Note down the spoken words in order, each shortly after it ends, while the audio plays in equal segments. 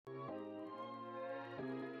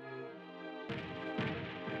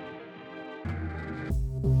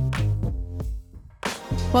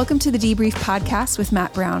Welcome to the Debrief Podcast with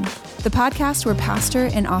Matt Brown, the podcast where pastor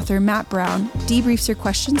and author Matt Brown debriefs your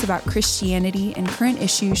questions about Christianity and current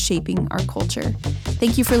issues shaping our culture.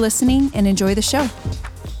 Thank you for listening and enjoy the show.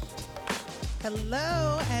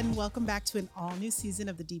 Hello, and welcome back to an all-new season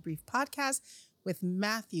of the Debrief Podcast with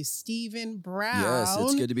Matthew Stephen Brown. Yes,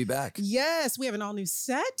 it's good to be back. Yes, we have an all-new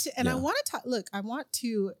set, and I want to talk. Look, I want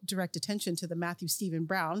to direct attention to the Matthew Stephen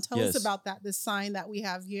Brown. Tell us about that. This sign that we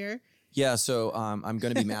have here. Yeah, so I'm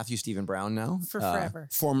going to be Matthew Stephen Brown now. For forever.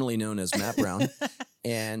 Formerly known as Matt Brown.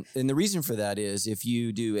 and the reason for that is if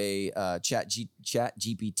you do a chat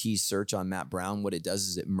GPT search on Matt Brown, what it does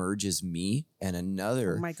is it merges me and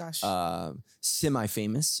another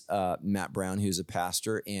semi-famous Matt Brown, who's a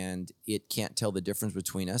pastor, and it can't tell the difference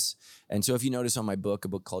between us. And so if you notice on my book, a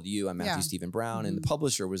book called You, I'm Matthew Stephen Brown, and the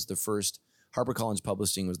publisher was the first, HarperCollins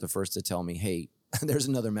Publishing was the first to tell me, hey, there's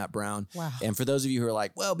another Matt Brown. Wow. And for those of you who are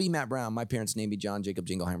like, well, be Matt Brown. My parents named me John Jacob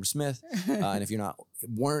Jingleheimer Smith. And if you're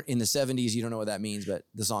weren't in the 70s, you don't know what that means, but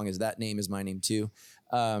the song is That Name Is My Name Too.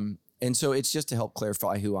 And so it's just to help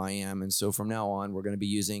clarify who I am. And so from now on, we're going to be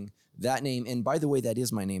using that name. And by the way, that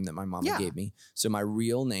is my name that my mama gave me. So my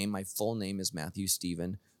real name, my full name is Matthew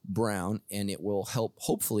Stephen Brown, and it will help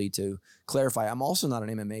hopefully to clarify. I'm also not an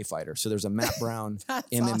MMA fighter. So there's a Matt Brown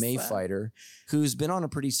MMA fighter who's been on a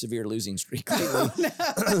pretty severe losing streak lately.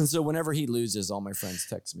 So whenever he loses, all my friends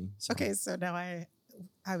text me. So. Okay, so now I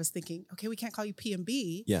was thinking, okay, we can't call you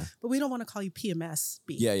PMB, but we don't want to call you PMSB.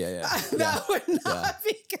 Yeah. That would not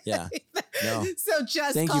be good. Yeah. No. So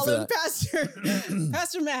just call him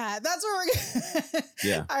Pastor Matt. That's where we're going.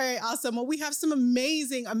 Yeah. All right, awesome. Well, we have some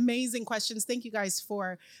amazing questions. Thank you guys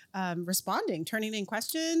for responding, turning in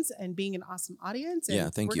questions, and being an awesome audience.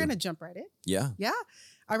 And thank you. We're going to jump right in. Yeah.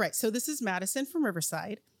 All right, so this is Madison from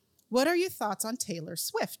Riverside. What are your thoughts on Taylor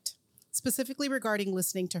Swift? Specifically regarding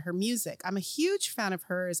listening to her music. I'm a huge fan of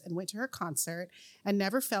hers and went to her concert and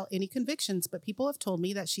never felt any convictions, but people have told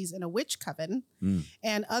me that she's in a witch coven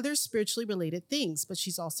and other spiritually related things, but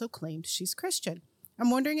she's also claimed she's Christian.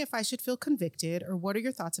 I'm wondering if I should feel convicted, or what are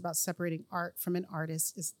your thoughts about separating art from an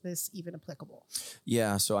artist? Is this even applicable?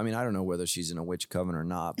 Yeah, so I mean, I don't know whether she's in a witch coven or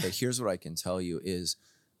not, but here's what I can tell you is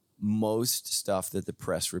most stuff that the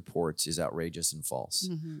press reports is outrageous and false.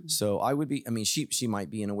 Mm-hmm. So I would be, she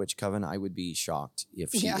might be in a witch coven. I would be shocked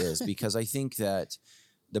if she is, because I think that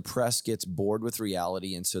the press gets bored with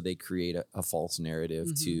reality. And so they create a false narrative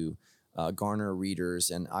to garner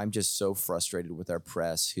readers. And I'm just so frustrated with our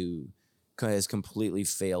press, who has completely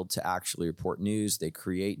failed to actually report news. They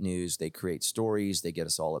create news, they create stories, they get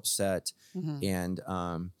us all upset. And,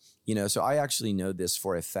 so I actually know this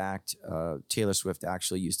for a fact. Taylor Swift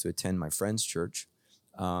actually used to attend my friend's church.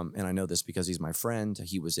 And I know this because he's my friend.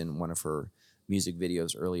 He was in one of her music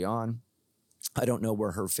videos early on. I don't know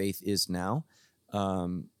where her faith is now.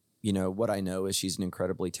 What I know is she's an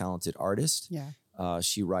incredibly talented artist. Yeah.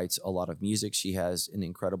 She writes a lot of music. She has an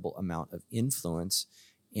incredible amount of influence.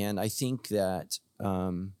 And I think that,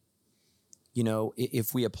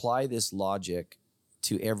 if we apply this logic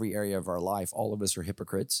to every area of our life, all of us are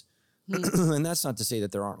hypocrites. And that's not to say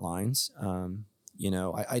that there aren't lines.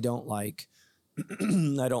 I don't like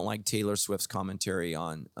I don't like Taylor Swift's commentary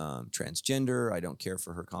on transgender. I don't care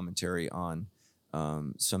for her commentary on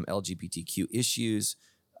some LGBTQ issues.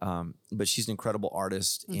 But she's an incredible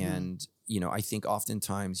artist. And, I think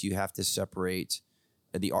oftentimes you have to separate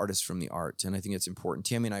the artist from the art. And I think it's important.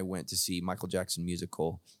 Tammy and I went to see Michael Jackson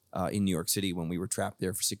musical in New York City when we were trapped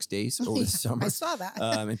there for 6 days over the summer. I saw that.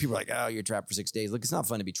 And people were like, oh, you're trapped for 6 days. Look, it's not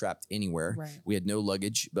fun to be trapped anywhere. Right. We had no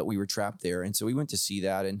luggage, but we were trapped there. And so we went to see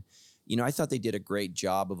that. And, I thought they did a great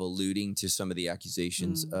job of alluding to some of the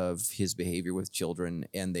accusations of his behavior with children.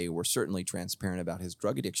 And they were certainly transparent about his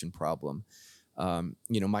drug addiction problem.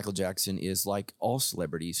 Michael Jackson is like all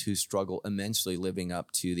celebrities who struggle immensely living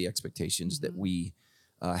up to the expectations that we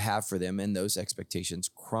have for them, and those expectations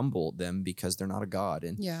crumble them because they're not a god.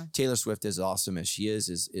 And Taylor Swift, as awesome as she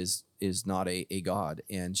is not a god,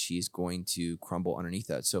 and she's going to crumble underneath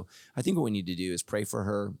that. So I think what we need to do is pray for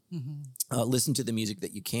her, listen to the music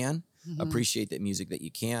that you can, appreciate that music that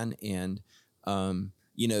you can, and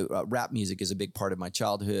rap music is a big part of my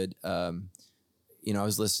childhood. I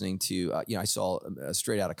was listening to, I saw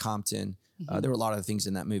Straight Outta Compton. There were a lot of things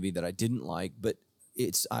in that movie that I didn't like, but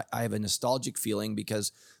I have a nostalgic feeling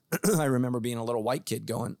because I remember being a little white kid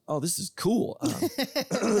going, oh, this is cool.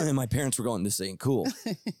 And my parents were going, this ain't cool.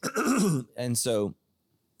 And so,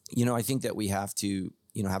 I think that we have to,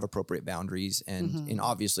 have appropriate boundaries. And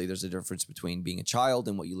obviously there's a difference between being a child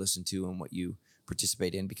and what you listen to and what you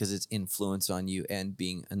participate in because it's influence on you and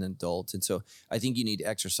being an adult. And so I think you need to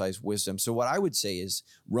exercise wisdom. So what I would say is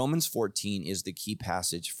Romans 14 is the key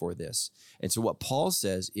passage for this. And so what Paul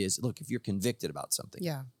says is, look, if you're convicted about something,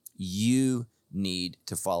 you need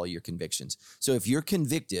to follow your convictions. So if you're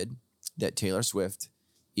convicted that Taylor Swift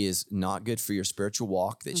is not good for your spiritual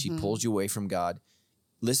walk, that she pulls you away from God,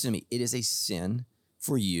 listen to me, it is a sin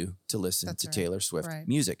for you to listen to Taylor Swift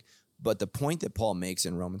music. But the point that Paul makes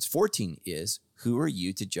in Romans 14 is, who are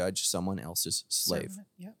you to judge someone else's slave?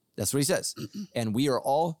 That's what he says. And we are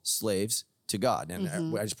all slaves to God. And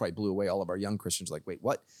I just probably blew away all of our young Christians like, wait,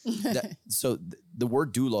 what? So the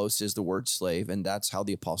word doulos is the word slave. And that's how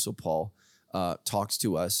the Apostle Paul talks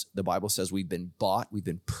to us. The Bible says we've been bought, we've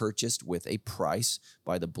been purchased with a price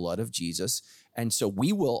by the blood of Jesus. And so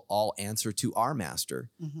we will all answer to our master,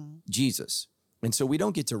 Jesus. And so we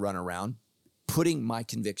don't get to run around putting my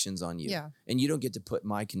convictions on you. And you don't get to put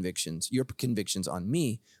your convictions on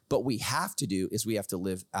me. But we have to do is we have to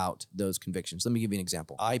live out those convictions. Let me give you an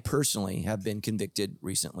example. I personally have been convicted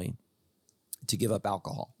recently to give up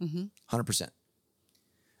alcohol, 100%.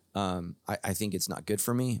 I think it's not good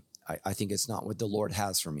for me. I think it's not what the Lord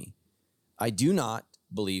has for me. I do not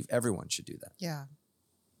believe everyone should do that.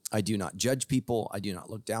 I do not judge people. I do not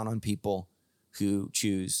look down on people who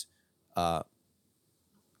choose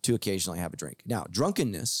to occasionally have a drink. Now,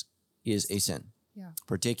 drunkenness is a sin.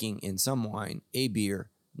 Partaking in some wine, a beer,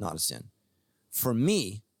 not a sin. For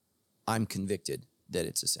me, I'm convicted that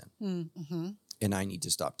it's a sin. And I need to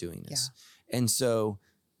stop doing this. And so,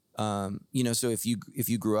 so if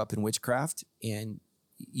you grew up in witchcraft and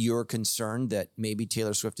you're concerned that maybe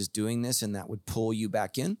Taylor Swift is doing this and that would pull you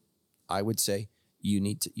back in, I would say you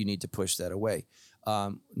need to push that away.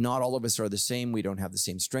 Not all of us are the same. We don't have the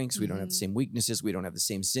same strengths. We don't have the same weaknesses. We don't have the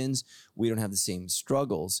same sins. We don't have the same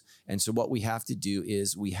struggles. And so what we have to do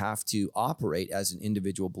is we have to operate as an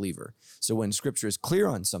individual believer. So when scripture is clear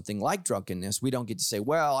on something like drunkenness, we don't get to say,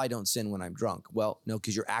 well, I don't sin when I'm drunk. Well, no,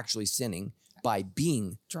 because you're actually sinning by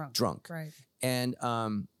being drunk. Right. And,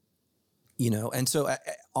 and so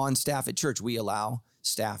on staff at church, we allow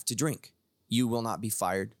staff to drink. You will not be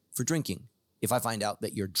fired for drinking. If I find out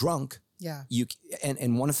that you're drunk,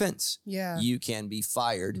 and one offense, you can be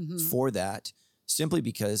fired for that simply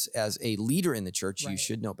because as a leader in the church, you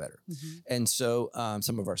should know better. And so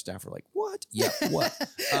some of our staff are like, what? Yeah, what?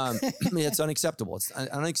 It's unacceptable. It's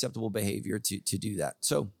unacceptable behavior to do that.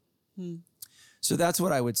 So that's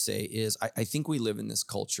what I would say is I think we live in this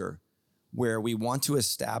culture where we want to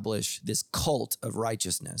establish this cult of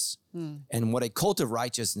righteousness. And what a cult of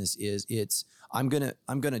righteousness is, it's I'm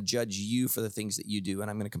gonna judge you for the things that you do, and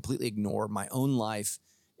I'm gonna completely ignore my own life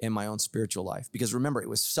and my own spiritual life. Because remember, it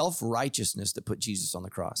was self-righteousness that put Jesus on the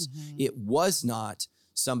cross. It was not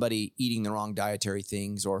somebody eating the wrong dietary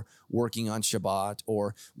things or working on Shabbat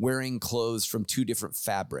or wearing clothes from two different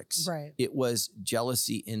fabrics. Right. It was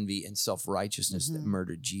jealousy, envy, and self-righteousness that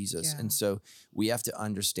murdered Jesus. And so we have to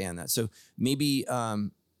understand that. So maybe,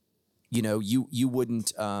 you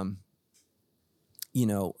wouldn't,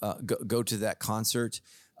 go to that concert.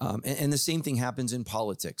 And the same thing happens in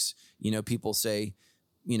politics. People say,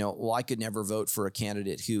 well, I could never vote for a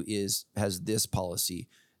candidate who has this policy.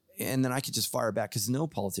 And then I could just fire back because no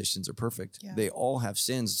politicians are perfect. They all have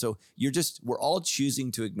sins. So we're all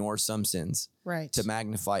choosing to ignore some sins to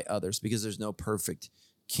magnify others because there's no perfect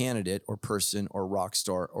candidate or person or rock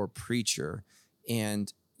star or preacher.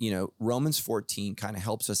 And, Romans 14 kind of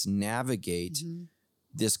helps us navigate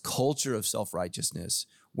this culture of self-righteousness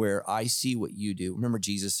where I see what you do. Remember,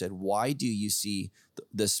 Jesus said, why do you see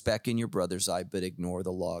the speck in your brother's eye, but ignore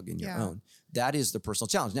the log in your own? That is the personal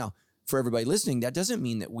challenge. Now, for everybody listening, that doesn't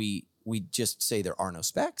mean that we just say there are no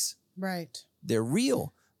specks. Right. They're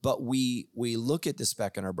real, but we look at the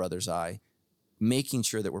speck in our brother's eye, making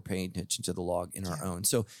sure that we're paying attention to the log in our own.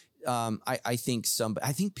 So I think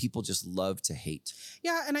people just love to hate.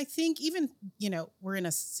 Yeah. And I think even, we're in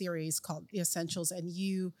a series called The Essentials, and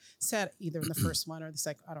you said either in the first one or the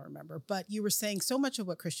second, I don't remember, but you were saying so much of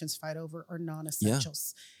what Christians fight over are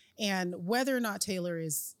non-essentials. And whether or not Taylor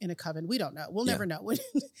is in a coven, we don't know. We'll never know.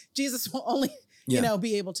 Jesus will only,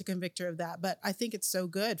 be able to convict her of that. But I think it's so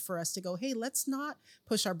good for us to go, hey, let's not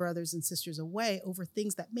push our brothers and sisters away over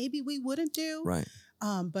things that maybe we wouldn't do,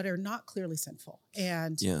 but are not clearly sinful,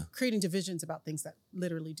 and creating divisions about things that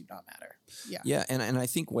literally do not matter. Yeah. And I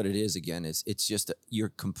think what it is, again, is it's just you're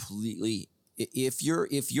completely, if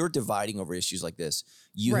you're dividing over issues like this,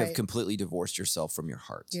 you have completely divorced yourself from your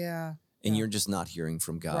heart. Yeah. And you're just not hearing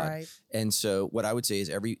from God. Right. And so what I would say is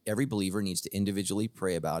every believer needs to individually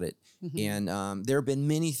pray about it. And there have been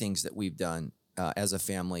many things that we've done as a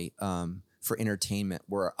family for entertainment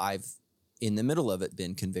where I've in the middle of it,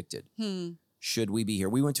 been convicted. Should we be here?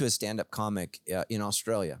 We went to a stand-up comic in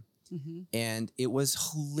Australia, and it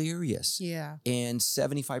was hilarious. Yeah. And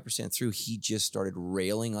 75% through, he just started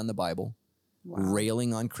railing on the Bible,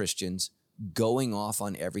 railing on Christians, going off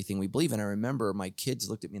on everything we believe. And I remember my kids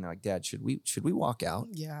looked at me and they're like, Dad, should we walk out?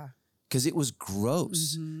 Yeah. Because it was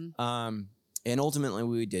gross. And ultimately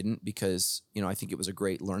we didn't, because, I think it was a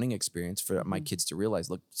great learning experience for my kids to realize,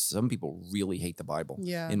 look, some people really hate the Bible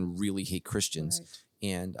and really hate Christians. Right.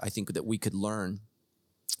 And I think that we could learn,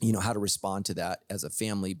 how to respond to that as a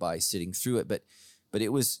family by sitting through it. But it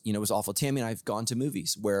was, it was awful. Tammy and I have gone to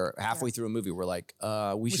movies where halfway through a movie, we're like,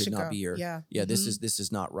 we should not be here. Yeah. This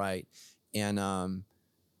is not right. And,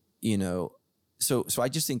 so I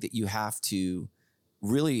just think that you have to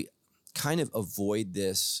really kind of avoid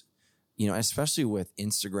this, especially with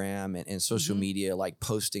Instagram and social media, like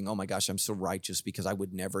posting, oh my gosh, I'm so righteous because I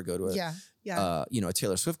would never go to a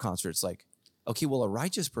Taylor Swift concert. It's like, okay, well, a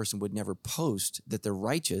righteous person would never post that they're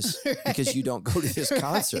righteous because you don't go to this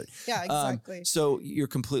concert. Yeah, exactly. So you're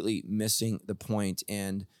completely missing the point.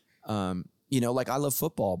 And, like I love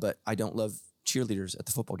football, but I don't love cheerleaders at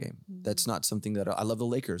the football game. That's not something that I love. The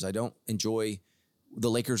Lakers. I don't enjoy the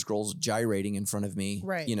Lakers girls gyrating in front of me,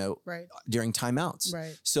 during timeouts.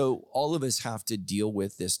 Right. So all of us have to deal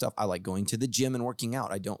with this stuff. I like going to the gym and working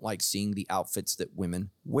out. I don't like seeing the outfits that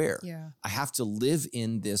women wear. Yeah. I have to live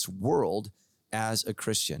in this world as a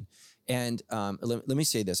Christian. And let me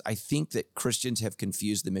say this. I think that Christians have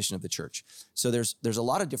confused the mission of the church. So there's a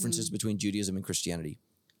lot of differences between Judaism and Christianity.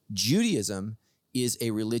 Judaism is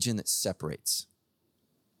a religion that separates.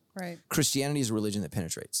 Right. Christianity is a religion that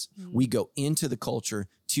penetrates. We go into the culture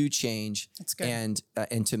to change and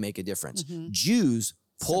to make a difference. Jews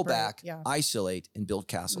pull back, isolate, and build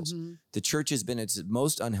castles. The church has been at its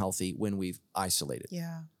most unhealthy when we've isolated,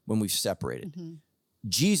 when we've separated.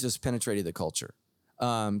 Jesus penetrated the culture.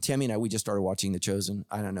 Tammy and I, we just started watching The Chosen.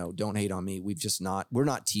 I don't know. Don't hate on me. We're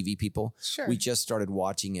not TV people. Sure. We just started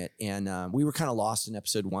watching it. And we were kind of lost in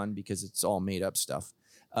episode 1 because it's all made up stuff.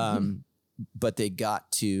 But they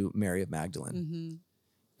got to Mary of Magdalene.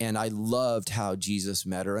 And I loved how Jesus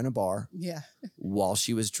met her in a bar while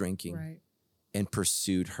she was drinking and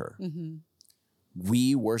pursued her.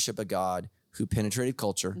 We worship a God who penetrated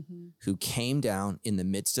culture, who came down in the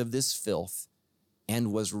midst of this filth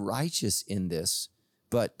and was righteous in this.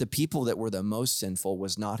 But the people that were the most sinful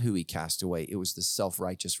was not who he cast away. It was the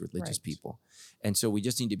self-righteous religious people. And so we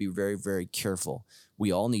just need to be very, very careful.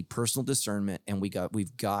 We all need personal discernment, and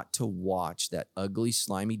we've got to watch that ugly,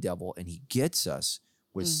 slimy devil, and he gets us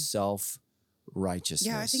with self-righteousness.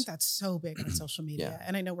 Yeah, I think that's so big on social media.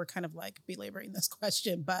 And I know we're kind of like belaboring this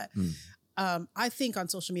question, but I think on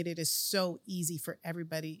social media, it is so easy for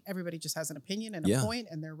everybody. Everybody just has an opinion and a point,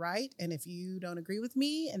 and they're right. And if you don't agree with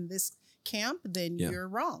me in this camp, then you're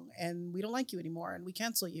wrong, and we don't like you anymore, and we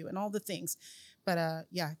cancel you, and all the things. But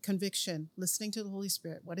conviction, listening to the Holy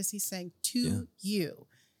Spirit. What is he saying to you?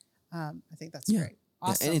 I think that's great.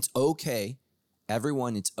 Awesome. And it's okay.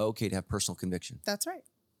 Everyone, it's okay to have personal conviction. That's right.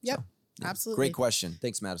 Yep. So, absolutely. Great question.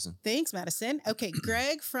 Thanks, Madison. Okay.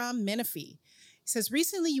 Greg from Menifee says,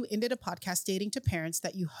 recently you ended a podcast stating to parents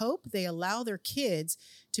that you hope they allow their kids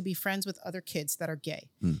to be friends with other kids that are gay.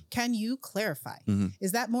 Can you clarify?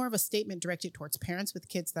 Is that more of a statement directed towards parents with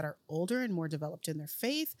kids that are older and more developed in their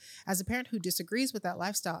faith? As a parent who disagrees with that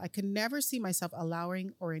lifestyle, I could never see myself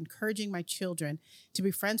allowing or encouraging my children to be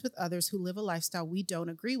friends with others who live a lifestyle we don't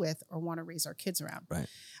agree with or want to raise our kids around. Right.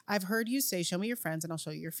 I've heard you say, show me your friends and I'll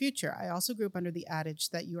show you your future. I also grew up under the adage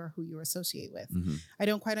that you are who you associate with. I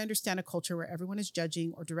don't quite understand a culture where everyone is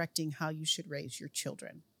judging or directing how you should raise your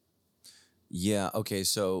children. Yeah. Okay.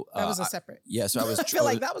 So that was a separate. Yeah. So I was. I feel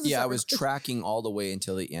like that was. I was tracking all the way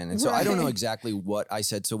until the end, and so I don't know exactly what I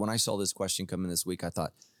said. So when I saw this question come in this week, I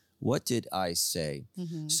thought, what did I say?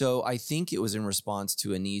 So I think it was in response to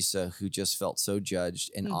Anissa, who just felt so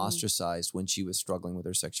judged and ostracized when she was struggling with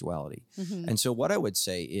her sexuality. And so what I would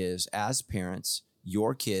say is, as parents,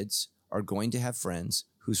 your kids are going to have friends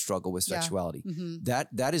who struggle with sexuality.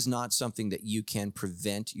 That is not something that you can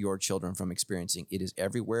prevent your children from experiencing. It is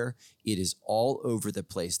everywhere. It is all over the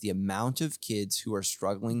place. The amount of kids who are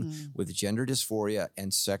struggling with gender dysphoria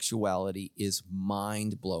and sexuality is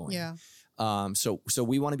mind-blowing. Yeah. So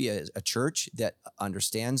we want to be a church that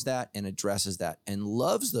understands that and addresses that and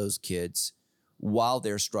loves those kids while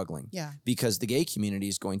they're struggling. Yeah. Because the gay community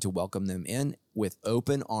is going to welcome them in with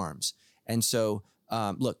open arms. And so,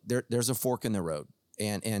 look, there's a fork in the road.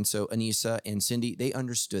 And so Anissa and Cindy, they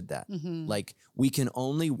understood that. Like, we can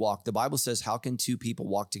only walk. The Bible says, how can two people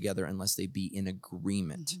walk together unless they be in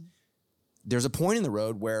agreement? There's a point in the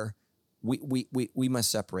road where we must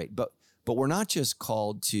separate. But But we're not just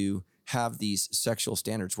called to have these sexual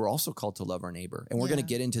standards. We're also called to love our neighbor. And we're going to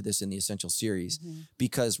get into this in the Essential series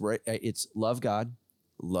because it's love God,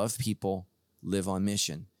 love people, live on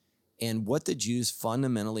mission. And what the Jews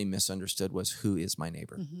fundamentally misunderstood was, who is my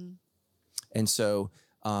neighbor? And so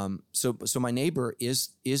my neighbor is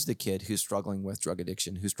the kid who's struggling with drug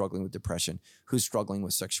addiction, who's struggling with depression, who's struggling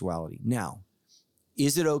with sexuality. Now,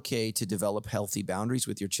 is it okay to develop healthy boundaries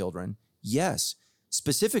with your children? Yes.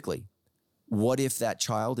 Specifically, what if that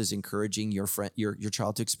child is encouraging your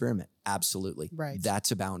child to experiment? Absolutely. Right.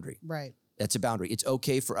 That's a boundary. Right. That's a boundary. It's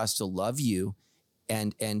okay for us to love you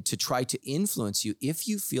and to try to influence you if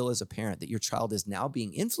you feel as a parent that your child is now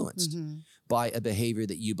being influenced by a behavior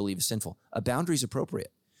that you believe is sinful. A boundary is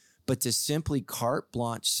appropriate. But to simply carte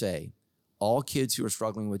blanche say all kids who are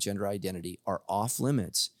struggling with gender identity are off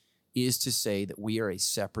limits is to say that we are a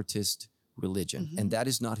separatist religion. And that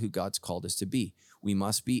is not who God's called us to be. We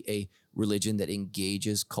must be a religion that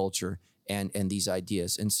engages culture and these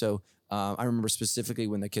ideas. And so I remember specifically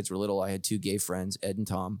when the kids were little, I had two gay friends, Ed and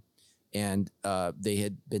Tom, and they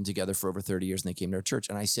had been together for over 30 years and they came to our church.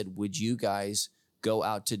 And I said, would you guys go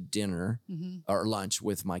out to dinner or lunch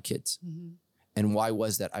with my kids? And why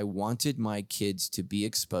was that? I wanted my kids to be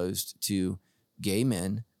exposed to gay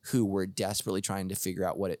men who were desperately trying to figure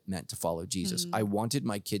out what it meant to follow Jesus. I wanted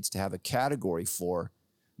my kids to have a category for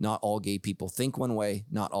not all gay people think one way,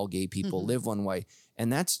 not all gay people live one way.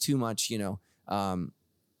 And that's too much, I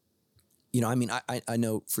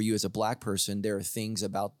know for you as a Black person, there are things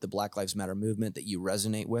about the Black Lives Matter movement that you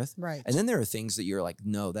resonate with. Right. And then there are things that you're like,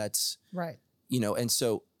 no, that's right. And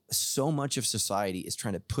so much of society is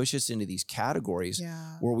trying to push us into these categories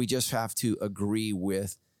where we just have to agree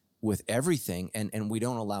with everything and we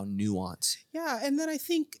don't allow nuance. Yeah. And then I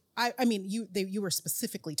think, you were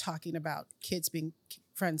specifically talking about kids being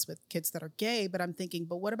friends with kids that are gay, but I'm thinking,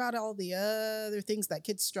 but what about all the other things that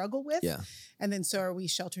kids struggle with? Yeah. And then so are we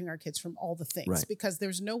sheltering our kids from all the things? Right. Because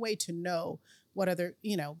there's no way to know what other,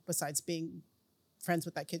 besides being friends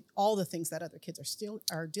with that kid, all the things that other kids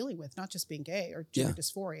are dealing with, not just being gay or gender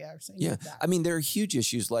dysphoria or something like that. I mean, there are huge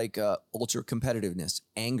issues like ultra competitiveness,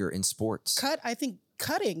 anger in sports.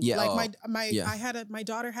 Cutting. Yeah. Like my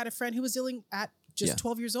daughter had a friend who was dealing at just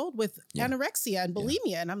 12 years old with anorexia and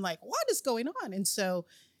bulimia. And I'm like, what is going on? And so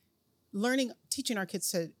teaching our kids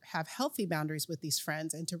to have healthy boundaries with these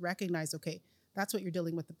friends and to recognize, okay, that's what you're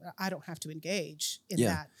dealing with. I don't have to engage in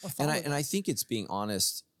that. Or and I think it's being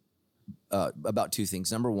honest about two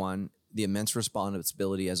things. Number one, the immense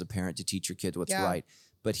responsibility as a parent to teach your kids what's right.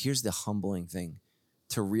 But here's the humbling thing,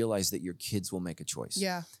 to realize that your kids will make a choice.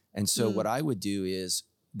 Yeah. And so what I would do is,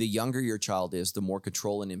 the younger your child is, the more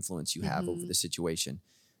control and influence you have over the situation.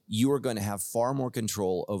 You are going to have far more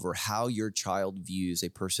control over how your child views a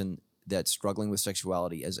person that's struggling with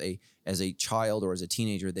sexuality as a child or as a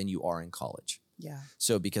teenager than you are in college. Yeah.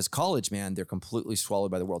 So because college, man, they're completely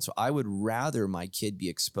swallowed by the world. So I would rather my kid be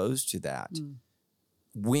exposed to that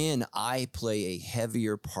when I play a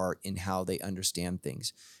heavier part in how they understand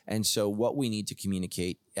things. And so what we need to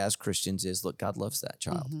communicate as Christians is, look, God loves that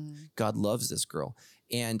child. God loves this girl.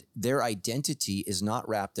 And their identity is not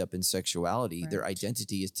wrapped up in sexuality. Right. Their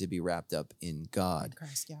identity is to be wrapped up in God.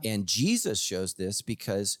 Christ, And Jesus shows this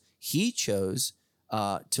because he chose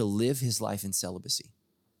to live his life in celibacy,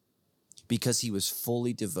 because he was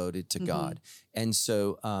fully devoted to God. And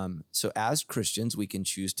so as Christians, we can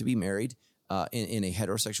choose to be married in a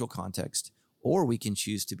heterosexual context, or we can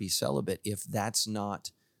choose to be celibate if that's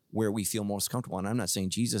not where we feel most comfortable. And I'm not saying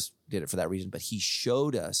Jesus did it for that reason, but he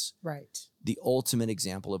showed us the ultimate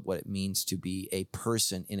example of what it means to be a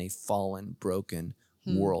person in a fallen, broken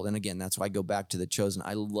world. And again, that's why I go back to the chosen.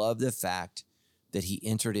 I love the fact that he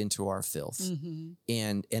entered into our filth.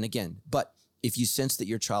 And again, but if you sense that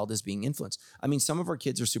your child is being influenced, I mean, some of our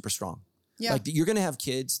kids are super strong. Yeah. Like you're going to have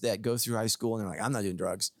kids that go through high school and they're like, I'm not doing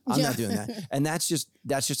drugs. I'm not doing that. And that's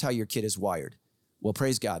just how your kid is wired. Well,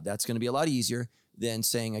 praise God. That's going to be a lot easier than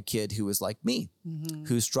saying a kid who was like me,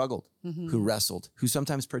 who struggled, who wrestled, who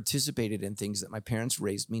sometimes participated in things that my parents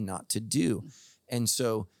raised me not to do. And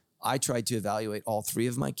so I tried to evaluate all three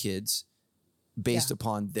of my kids based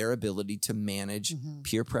upon their ability to manage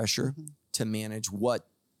peer pressure, to manage what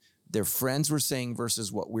their friends were saying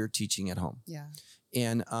versus what we're teaching at home. Yeah.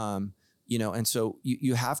 And, and so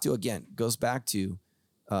you have to, again, goes back to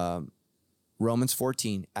Romans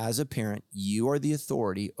 14. As a parent, you are the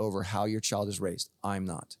authority over how your child is raised. I'm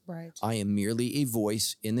not. Right. I am merely a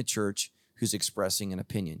voice in the church who's expressing an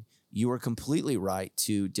opinion. You are completely right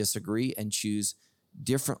to disagree and choose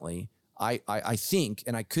differently. I think,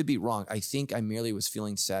 and I could be wrong, I think I merely was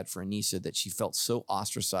feeling sad for Anissa that she felt so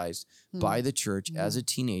ostracized by the church as a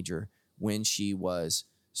teenager when she was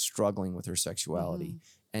struggling with her sexuality.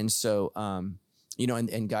 And so,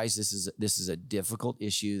 and guys, this is a difficult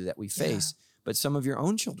issue that we face, but some of your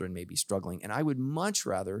own children may be struggling. And I would much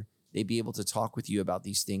rather they be able to talk with you about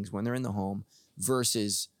these things when they're in the home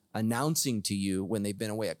versus announcing to you when they've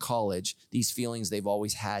been away at college, these feelings they've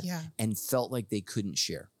always had and felt like they couldn't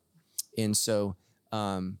share. And so,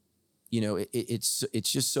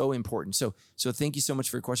 it's just so important. So thank you so much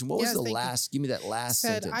for your question. What was the last, give me that last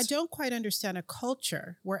sentence. I don't quite understand a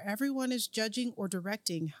culture where everyone is judging or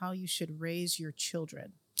directing how you should raise your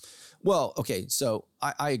children. Well, okay. So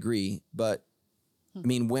I agree, but I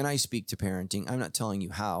mean, when I speak to parenting, I'm not telling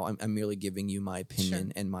you how. I'm merely giving you my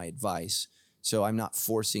opinion and my advice. So I'm not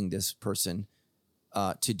forcing this person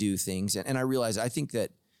to do things. And I realize I think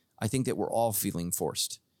that we're all feeling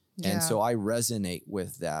forced. Yeah. And so I resonate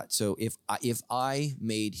with that. So if I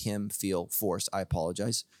made him feel forced, I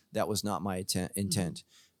apologize. That was not my intent.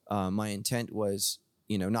 My intent was,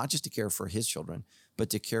 not just to care for his children, but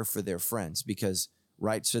to care for their friends because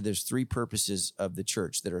so there's 3 purposes of the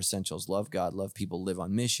church that are essentials: love God, love people, live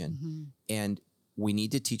on mission. And we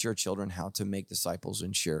need to teach our children how to make disciples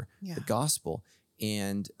and share the gospel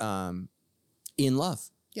and in love.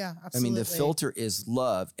 Yeah, absolutely. I mean, the filter is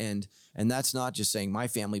love. And that's not just saying my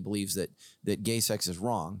family believes that gay sex is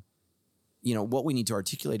wrong. What we need to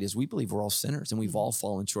articulate is we believe we're all sinners and we've all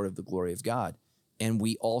fallen short of the glory of God. And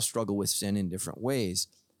we all struggle with sin in different ways.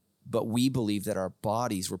 But we believe that our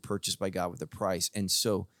bodies were purchased by God with a price. And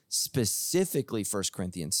so specifically, 1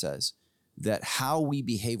 Corinthians says that how we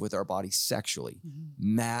behave with our bodies sexually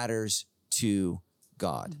matters to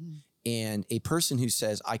God. And a person who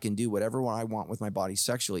says, I can do whatever I want with my body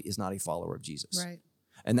sexually is not a follower of Jesus. Right.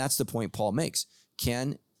 And that's the point Paul makes.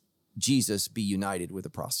 Can Jesus be united with a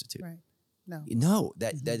prostitute? Right. No,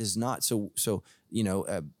 that is not.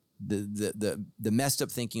 The messed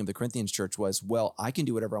up thinking of the Corinthians church was, well, I can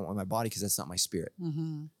do whatever I want with my body because that's not my spirit.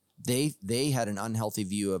 They had an unhealthy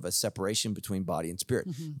view of a separation between body and spirit.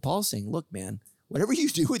 Paul's saying, look, man, whatever you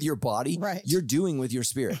do with your body, you're doing with your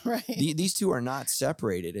spirit. These two are not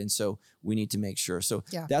separated. And so we need to make sure. So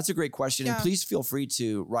that's a great question. And please feel free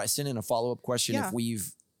to send in a follow-up question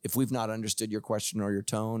if we've not understood your question or your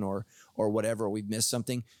tone or whatever, we've missed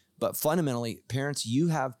something. But fundamentally, parents, you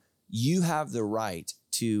have the right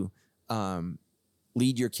to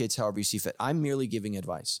lead your kids however you see fit. I'm merely giving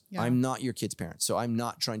advice. I'm not your kid's parent. So I'm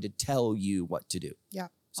not trying to tell you what to do. Yeah.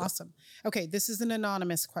 So. Awesome. Okay. This is an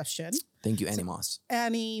anonymous question. Thank you, Annie Moss.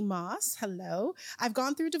 Annie Moss. Hello. I've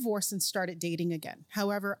gone through divorce and started dating again.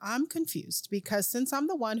 However, I'm confused because since I'm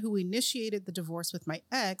the one who initiated the divorce with my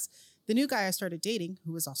ex, the new guy I started dating,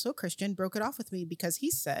 who was also a Christian, broke it off with me because he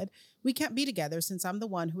said, we can't be together since I'm the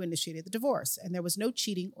one who initiated the divorce and there was no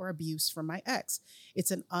cheating or abuse from my ex.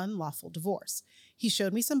 It's an unlawful divorce. He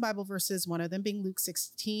showed me some Bible verses, one of them being Luke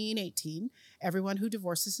 16:18. Everyone who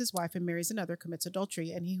divorces his wife and marries another commits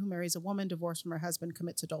adultery, and he who marries a woman divorced from her husband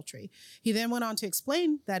commits adultery. He then went on to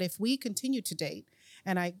explain that if we continued to date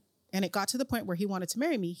and it got to the point where he wanted to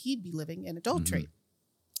marry me, he'd be living in adultery.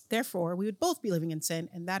 Therefore, we would both be living in sin,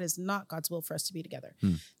 and that is not God's will for us to be together.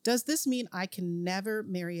 Does this mean I can never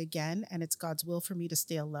marry again, and it's God's will for me to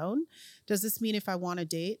stay alone? Does this mean if I want to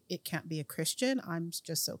date, it can't be a Christian? I'm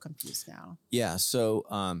just so confused now. Yeah.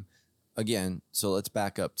 So, again, let's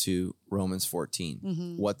back up to Romans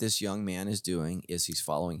 14. What this young man is doing is he's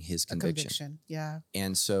following his conviction. Yeah.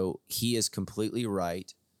 And so he is completely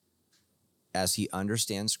right as he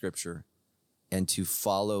understands Scripture and to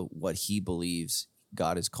follow what he believes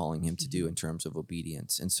God is calling him to do in terms of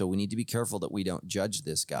obedience. And so we need to be careful that we don't judge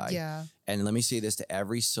this guy. Yeah. And let me say this to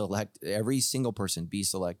every single person: be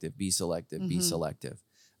selective, be selective, be selective.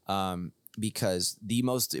 Because the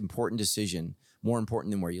most important decision, more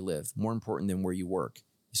important than where you live, more important than where you work,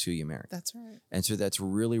 is who you marry. That's right. And so that's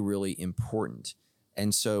really, really important.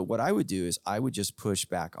 And so what I would do is I would just push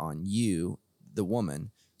back on you, the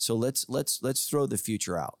woman. So let's throw the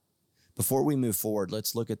future out. Before we move forward,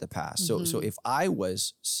 let's look at the past. So if I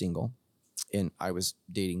was single and I was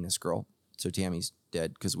dating this girl, so Tammy's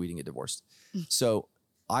dead because we didn't get divorced. So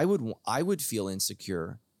I would feel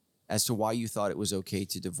insecure as to why you thought it was okay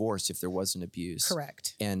to divorce if there wasn't abuse.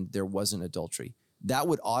 Correct. And there wasn't adultery. That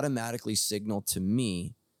would automatically signal to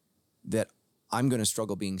me that I'm going to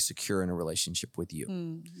struggle being secure in a relationship with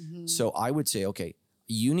you. So I would say, okay,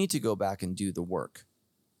 you need to go back and do the work.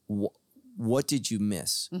 What did you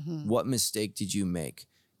miss? What mistake did you make?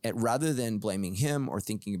 And rather than blaming him or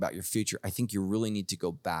thinking about your future, I think you really need to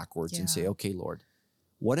go backwards and say, okay, Lord,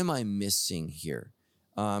 what am I missing here?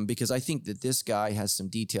 because I think that this guy has some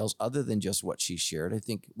details other than just what she shared. I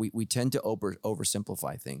think we tend to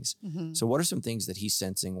oversimplify things. Mm-hmm. So what are some things that he's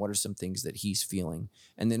sensing? What are some things that he's feeling?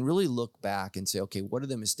 And then really look back and say, okay, what are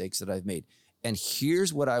the mistakes that I've made? And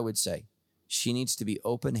here's what I would say. She needs to be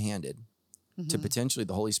open-handed to potentially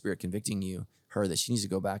the Holy Spirit convicting her that she needs to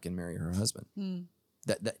go back and marry her husband. Mm.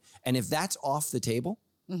 And if that's off the table,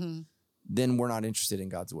 then we're not interested in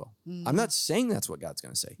God's will. I'm not saying that's what God's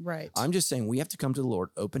going to say. Right. I'm just saying we have to come to the Lord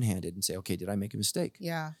open-handed and say, okay, did I make a mistake?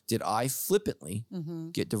 Yeah. Did I flippantly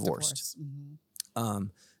get divorced?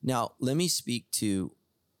 Now, let me speak to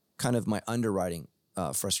kind of my underwriting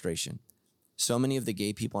frustration. So many of the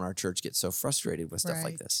gay people in our church get so frustrated with stuff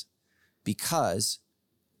like this because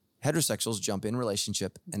heterosexuals jump in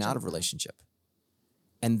relationship and out of relationship.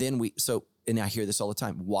 And then and I hear this all the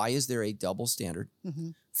time. Why is there a double standard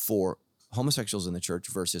for homosexuals in the church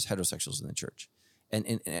versus heterosexuals in the church?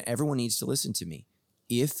 And everyone needs to listen to me.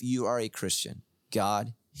 If you are a Christian,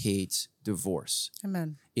 God hates divorce.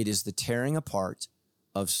 Amen. It is the tearing apart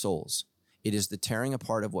of souls. It is the tearing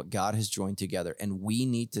apart of what God has joined together. And we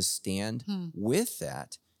need to stand with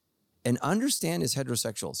that and understand as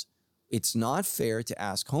heterosexuals, it's not fair to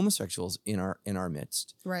ask homosexuals in our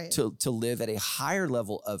midst to live at a higher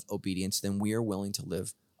level of obedience than we are willing to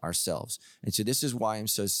live ourselves. And so this is why I'm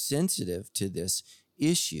so sensitive to this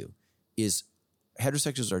issue is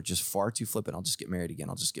heterosexuals are just far too flippant. I'll just get married again.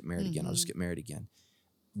 I'll just get married again. I'll just get married again.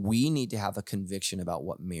 We need to have a conviction about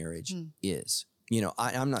what marriage is.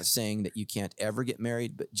 I'm not saying that you can't ever get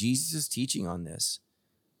married, but Jesus' teaching on this,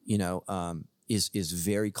 is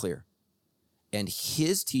very clear. And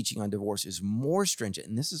his teaching on divorce is more stringent,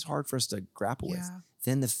 and this is hard for us to grapple with,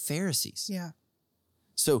 than the Pharisees. Yeah.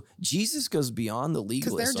 So Jesus goes beyond the legalists.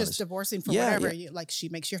 Because they're just divorcing for whatever. Like she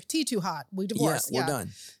makes your tea too hot. We divorce. We're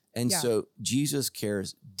done. And so Jesus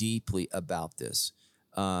cares deeply about this.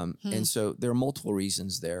 And so there are multiple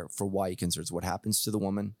reasons there for why he considers what happens to the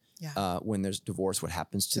woman when there's divorce, what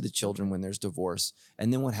happens to the children when there's divorce,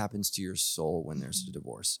 and then what happens to your soul when there's a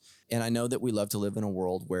divorce. And I know that we love to live in a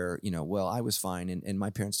world where, I was fine and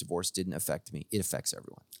my parents' divorce didn't affect me. It affects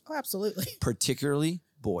everyone. Oh, absolutely. Particularly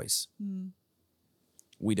boys.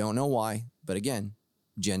 We don't know why, but again,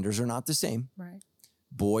 genders are not the same. Right.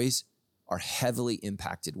 Boys are heavily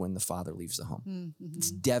impacted when the father leaves the home.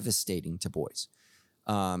 It's devastating to boys.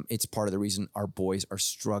 It's part of the reason our boys are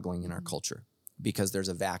struggling in our culture because there's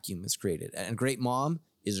a vacuum that's created. And a great mom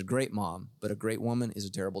is a great mom, but a great woman is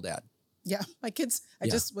a terrible dad. Yeah, my kids, I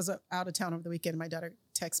just was out of town over the weekend. My daughter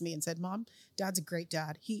texted me and said, Mom, Dad's a great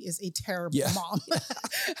dad. He is a terrible mom.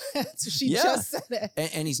 So she just said it.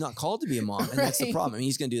 And he's not called to be a mom. And that's the problem. I mean,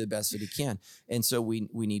 he's going to do the best that he can. And so we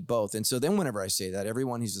need both. And so then whenever I say that,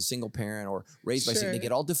 everyone who's a single parent or raised by single, they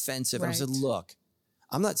get all defensive. And I said, look,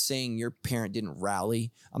 I'm not saying your parent didn't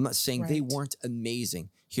rally. I'm not saying they weren't amazing.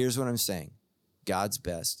 Here's what I'm saying. God's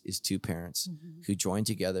best is two parents who join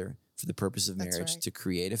together for the purpose of marriage to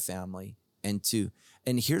create a family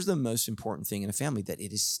and here's the most important thing in a family, that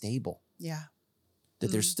it is stable. Yeah.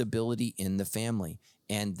 That there's stability in the family.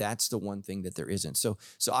 And that's the one thing that there isn't. So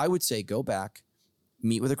I would say go back,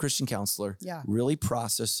 meet with a Christian counselor, really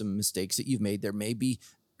process some mistakes that you've made. There may be,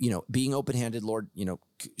 being open-handed, Lord,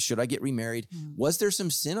 should I get remarried? Was there some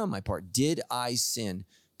sin on my part? Did I sin?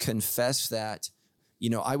 Confess that.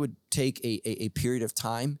 I would take a period of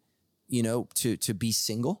time, to be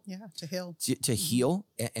single. Yeah, to heal. To heal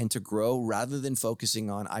and to grow rather than focusing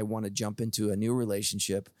on, I want to jump into a new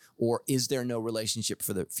relationship or is there no relationship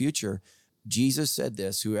for the future? Jesus said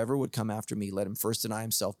this, whoever would come after me, let him first deny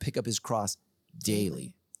himself, pick up his cross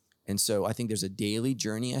daily. And so I think there's a daily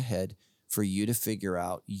journey ahead for you to figure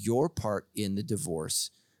out your part in the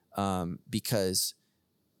divorce because,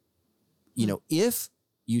 if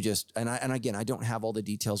you just, and again, I don't have all the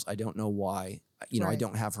details. I don't know why, I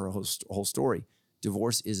don't have her whole story.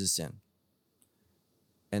 Divorce is a sin.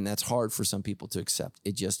 And that's hard for some people to accept.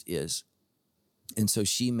 It just is. And so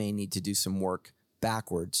she may need to do some work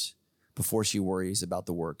backwards before she worries about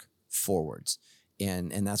the work forwards.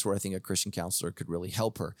 And that's where I think a Christian counselor could really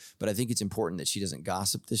help her. But I think it's important that she doesn't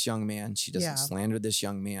gossip this young man. She doesn't slander this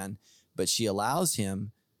young man, but she allows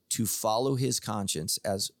him to follow his conscience,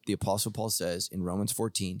 as the Apostle Paul says in Romans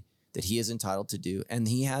 14, that he is entitled to do. And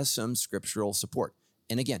he has some scriptural support.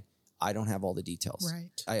 And again, I don't have all the details. Right.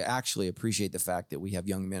 I actually appreciate the fact that we have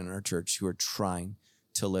young men in our church who are trying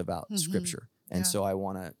to live out scripture. And so I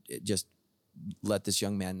want to just let this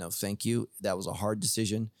young man know, thank you. That was a hard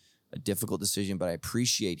decision, a difficult decision, but I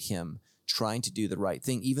appreciate him trying to do the right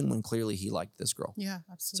thing, even when clearly he liked this girl. Yeah,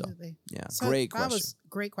 absolutely. So, great question. That was a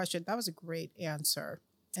great question. That was a great answer.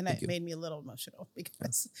 And that made me a little emotional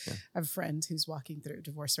because I have a friend who's walking through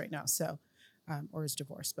divorce right now. So, or is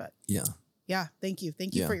divorced, but yeah. Thank you.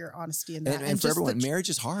 Thank you for your honesty in that. And for everyone, marriage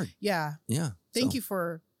is hard. Yeah. Yeah. Thank you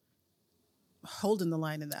for holding the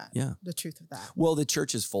line in that. Yeah. The truth of that. Well, the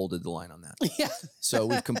church has folded the line on that. Yeah. So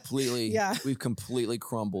we've completely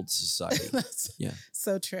crumbled society.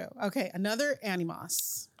 So true. Okay. Another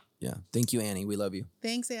animos. Yeah. Thank you, Annie. We love you.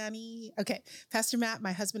 Thanks, Annie. Okay. Pastor Matt,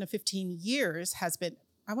 my husband of 15 years has been,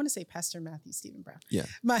 I want to say Pastor Matthew Stephen Brown. Yeah.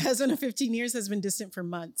 My husband of 15 years has been distant for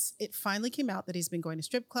months. It finally came out that he's been going to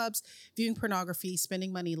strip clubs, viewing pornography,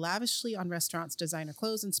 spending money lavishly on restaurants, designer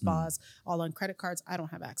clothes, and spas, all on credit cards I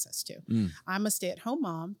don't have access to. I'm a stay-at-home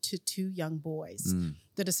mom to 2 young boys.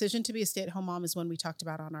 The decision to be a stay-at-home mom is one we talked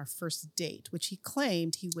about on our first date, which he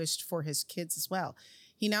claimed he wished for his kids as well.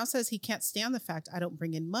 He now says he can't stand the fact I don't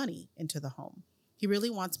bring in money into the home. He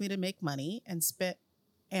really wants me to make money and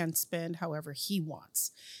spend however he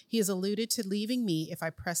wants. He has alluded to leaving me if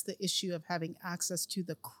I press the issue of having access to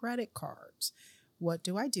the credit cards. What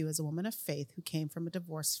do I do as a woman of faith who came from a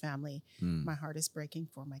divorced family? My heart is breaking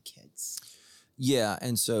for my kids. Yeah,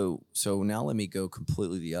 and so now let me go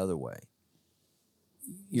completely the other way.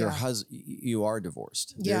 Your husband, you are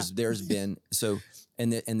divorced. There's been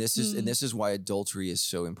and this is why adultery is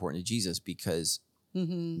so important to Jesus, because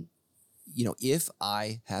if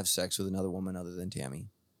I have sex with another woman other than Tammy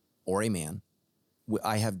or a man,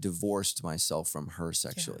 I have divorced myself from her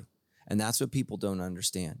sexually. And that's what people don't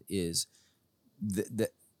understand is that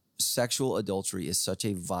sexual adultery is such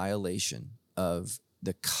a violation of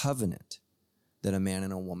the covenant that a man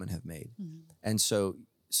and a woman have made. And so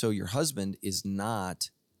your husband is not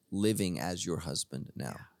living as your husband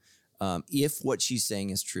now. If what she's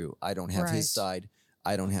saying is true, I don't have his side.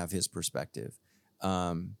 I don't have his perspective.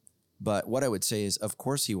 But what I would say is, of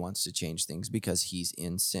course, he wants to change things because he's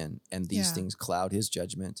in sin, and these things cloud his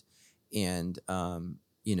judgment. And, and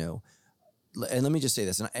let me just say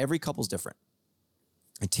this, and every couple's different.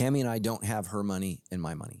 And Tammy and I don't have her money and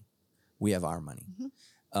my money. We have our money.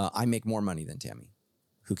 I make more money than Tammy.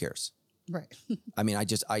 Who cares? Right. I mean, I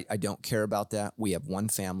don't care about that. We have one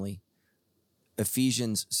family.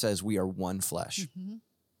 Ephesians says we are one flesh.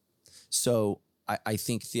 So I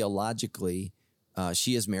think theologically,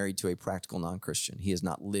 she is married to a practical non-Christian. He is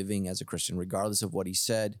not living as a Christian, regardless of what he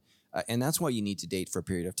said. And that's why you need to date for a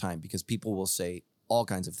period of time, because people will say all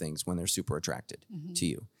kinds of things when they're super attracted to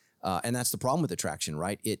you. And that's the problem with attraction,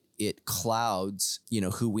 right? It clouds,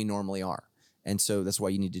 who we normally are. And so that's why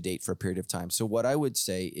you need to date for a period of time. So what I would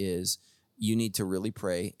say is you need to really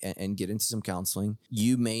pray and get into some counseling.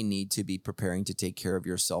 You may need to be preparing to take care of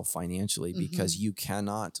yourself financially, because you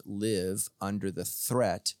cannot live under the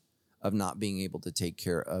threat of not being able to take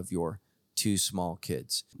care of your 2 small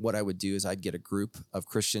kids. What I would do is I'd get a group of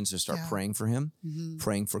Christians to start praying for him,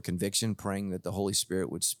 praying for conviction, praying that the Holy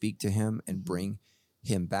Spirit would speak to him and bring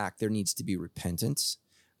him back. There needs to be repentance,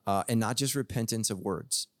 and not just repentance of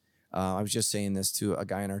words. I was just saying this to a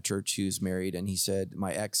guy in our church who's married, and he said,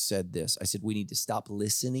 my ex said this. I said, we need to stop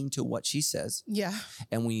listening to what she says.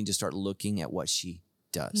 And we need to start looking at what she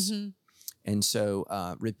does. And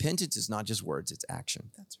so repentance is not just words, it's action.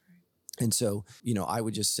 That's right. And so, I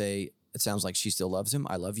would just say, it sounds like she still loves him.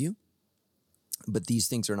 I love you. But these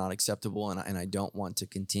things are not acceptable, and I don't want to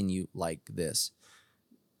continue like this.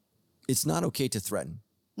 It's not okay to threaten.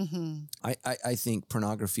 I think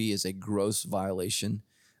pornography is a gross violation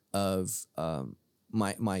of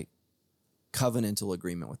my covenantal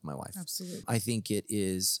agreement with my wife. Absolutely. I think it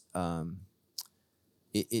is,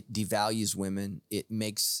 it devalues women. It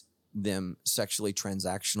makes them sexually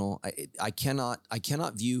transactional. I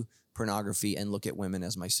cannot view pornography and look at women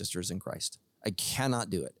as my sisters in Christ. I cannot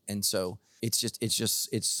do it. And so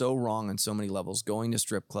it's so wrong on so many levels, going to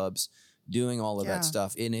strip clubs, doing all of that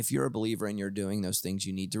stuff. And if you're a believer and you're doing those things,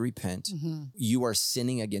 you need to repent. You are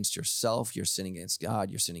sinning against yourself. You're sinning against God.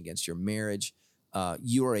 You're sinning against your marriage.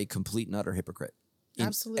 You are a complete and utter hypocrite in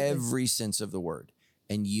every sense of the word.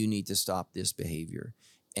 And you need to stop this behavior.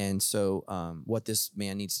 And so what this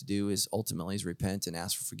man needs to do is ultimately repent and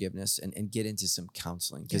ask for forgiveness and get into some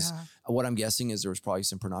counseling. Because what I'm guessing is there was probably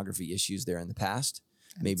some pornography issues there in the past.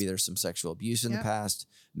 Maybe there's some sexual abuse in the past,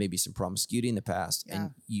 maybe some promiscuity in the past,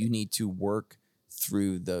 and you need to work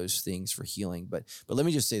through those things for healing. But let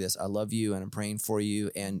me just say this. I love you and I'm praying for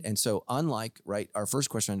you. And so unlike, our first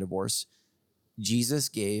question on divorce, Jesus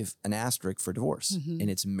gave an asterisk for divorce, and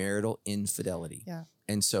it's marital infidelity.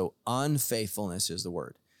 And so unfaithfulness is the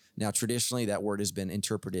word. Now, traditionally, that word has been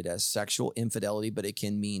interpreted as sexual infidelity, but it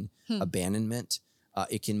can mean abandonment.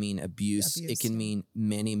 It can mean abuse. It can mean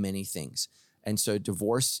many, many things. And so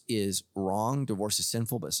divorce is wrong. Divorce is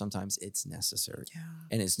sinful, but sometimes it's necessary. Yeah.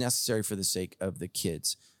 And it's necessary for the sake of the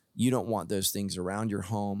kids. You don't want those things around your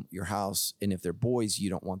home, your house. And if they're boys, you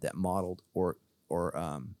don't want that modeled or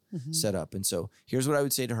set up. And so here's what I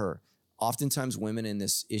would say to her. Oftentimes women in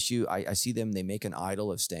this issue, I see them, they make an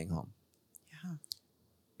idol of staying home. Yeah.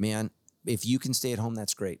 Man, if you can stay at home,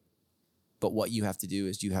 that's great. But what you have to do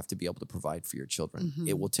is you have to be able to provide for your children.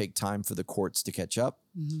 It will take time for the courts to catch up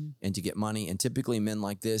and to get money. And typically men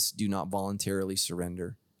like this do not voluntarily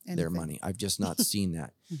surrender their money. I've just not seen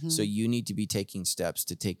that. So you need to be taking steps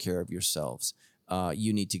to take care of yourselves.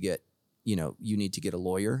 You need to get, you need to get a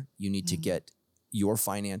lawyer. You need to get your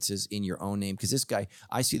finances in your own name. Because this guy,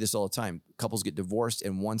 I see this all the time. Couples get divorced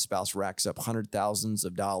and one spouse racks up $100,000s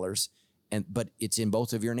of dollars, but it's in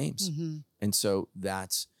both of your names. And so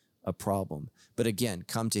that's a problem. But again,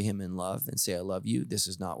 come to him in love and say, I love you. This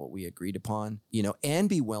is not what we agreed upon, and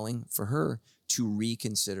be willing for her to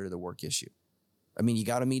reconsider the work issue. I mean, you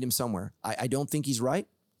got to meet him somewhere. I don't think he's right.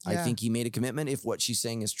 Yeah. I think he made a commitment if what she's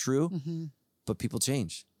saying is true, but people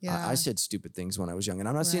change. Yeah. I said stupid things when I was young, and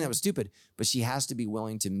I'm not saying that was stupid, but she has to be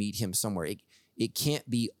willing to meet him somewhere. It can't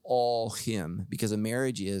be all him, because a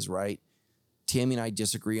marriage is, right? Tammy and I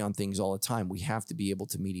disagree on things all the time. We have to be able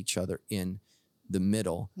to meet each other in the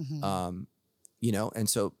middle. And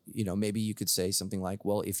so, maybe you could say something like,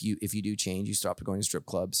 well, if you do change, you stop going to strip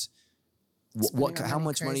clubs. How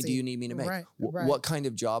much money do you need me to make? Right. What kind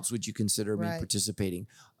of jobs would you consider me participating?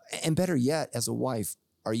 And better yet, as a wife,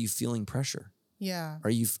 are you feeling pressure? Yeah. Are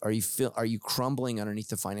you crumbling underneath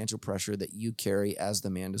the financial pressure that you carry as the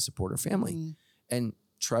man to support her family? And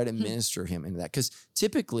try to minister him into that. Because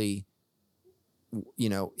typically,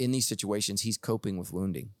 in these situations, he's coping with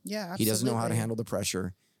wounding. Yeah, absolutely. He doesn't know how to handle the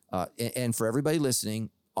pressure. And for everybody listening,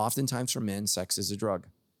 oftentimes for men, sex is a drug.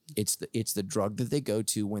 It's the drug that they go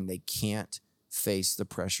to when they can't face the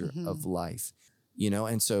pressure of life,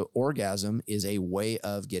 and so orgasm is a way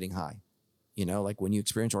of getting high, like when you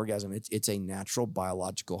experience orgasm, it's a natural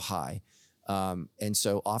biological high. And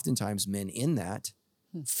so oftentimes men in that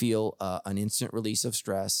feel an instant release of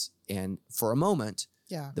stress. And for a moment,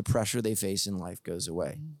 the pressure they face in life goes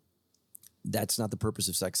away. That's not the purpose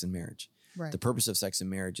of sex and marriage. Right. The purpose of sex and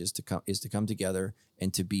marriage is to come together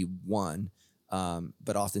and to be one.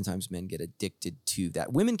 But oftentimes men get addicted to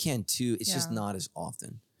that. Women can too. It's just not as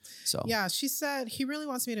often. So she said he really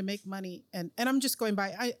wants me to make money, and I'm just going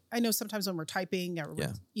by. I know sometimes when we're typing, or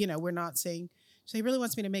we're not saying. So he really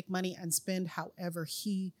wants me to make money and spend however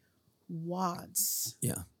he wants.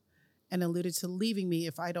 Yeah, and alluded to leaving me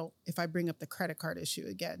if I bring up the credit card issue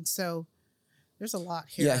again. So there's a lot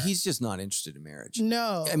here. Yeah, he's just not interested in marriage.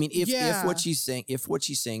 No. I mean, if what she's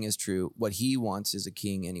saying is true, what he wants is a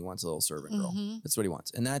king and he wants a little servant girl. That's what he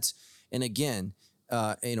wants. And again,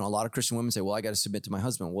 a lot of Christian women say, well, I got to submit to my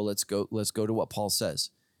husband. Well, let's go to what Paul says.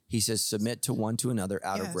 He says, submit to one to another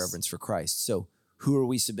out of reverence for Christ. So who are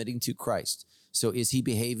we submitting to? Christ. So is he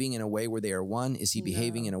behaving in a way where they are one? Is he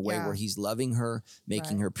behaving in a way where he's loving her,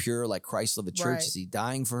 making her pure like Christ loved the church? Is he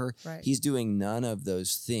dying for her? Right. He's doing none of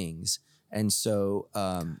those things. And so,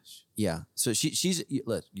 so she's,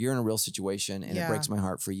 look, you're in a real situation, and it breaks my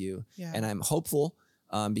heart for you. Yeah. And I'm hopeful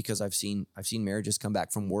because I've seen marriages come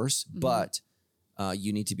back from worse, but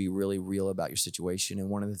you need to be really real about your situation. And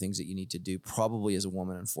one of the things that you need to do, probably as a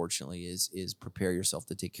woman, unfortunately, is prepare yourself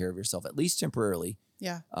to take care of yourself, at least temporarily,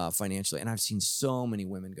 financially. And I've seen so many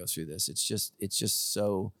women go through this. It's just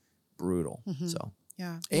so brutal. So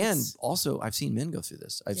and also I've seen men go through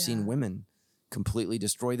this. I've seen women completely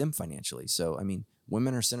destroy them financially. So, I mean,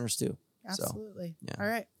 women are sinners too. Absolutely. So, All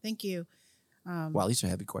right. Thank you. Wow, these are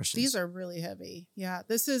heavy questions. These are really heavy. Yeah.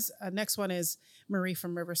 This is, next one is Marie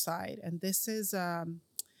from Riverside. And this is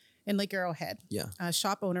in Lake Arrowhead. Yeah. A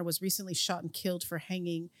shop owner was recently shot and killed for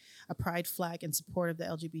hanging a pride flag in support of the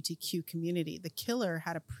LGBTQ community. The killer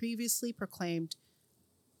had a previously proclaimed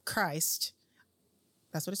Christ.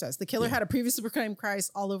 That's what it says. The killer had a previously proclaimed Christ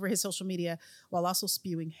all over his social media while also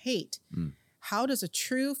spewing hate. How does a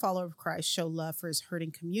true follower of Christ show love for his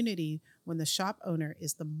hurting community when the shop owner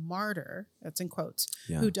is the martyr, that's in quotes,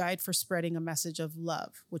 who died for spreading a message of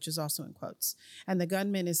love, which is also in quotes, and the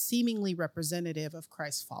gunman is seemingly representative of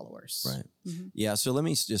Christ's followers? Right. Yeah. So let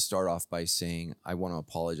me just start off by saying I want to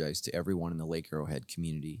apologize to everyone in the Lake Arrowhead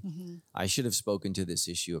community. I should have spoken to this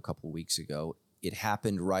issue a couple of weeks ago. It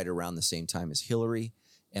happened right around the same time as Hillary,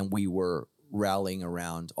 and we were rallying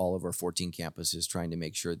around all of our 14 campuses, trying to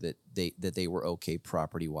make sure that they were okay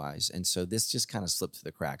property-wise. And so this just kind of slipped through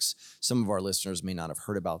the cracks. Some of our listeners may not have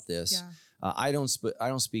heard about this. I don't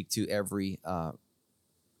speak to every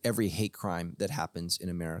hate crime that happens in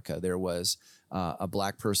America. There was a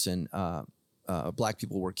black person black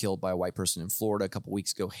people were killed by a white person in Florida a couple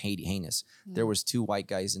weeks ago, heinous. There was 2 white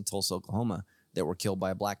guys in Tulsa, Oklahoma that were killed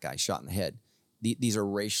by a black guy, shot in the head. These are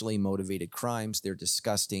racially motivated crimes. They're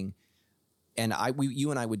disgusting. And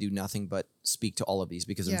you and I would do nothing but speak to all of these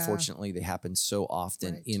because unfortunately they happen so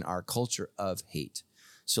often in our culture of hate.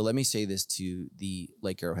 So let me say this to the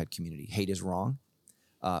Lake Arrowhead community. Hate is wrong.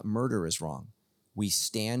 Murder is wrong. We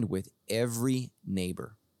stand with every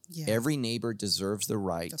neighbor. Yeah. Every neighbor deserves the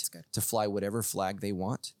right to fly whatever flag they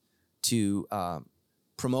want, to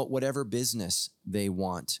promote whatever business they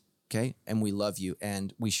want. Okay. And we love you.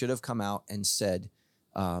 And we should have come out and said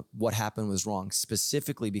what happened was wrong,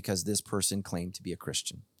 specifically because this person claimed to be a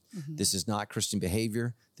Christian. Mm-hmm. This is not Christian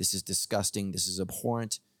behavior. This is disgusting. This is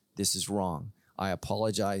abhorrent. This is wrong. I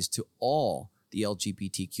apologize to all the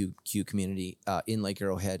LGBTQ community in Lake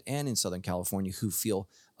Arrowhead and in Southern California who feel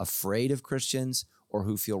afraid of Christians or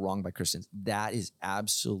who feel wronged by Christians. That is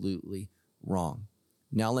absolutely wrong.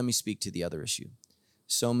 Now let me speak to the other issue.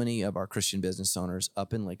 So many of our Christian business owners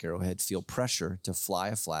up in Lake Arrowhead feel pressure to fly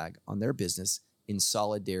a flag on their business in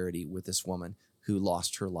solidarity with this woman who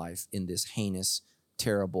lost her life in this heinous,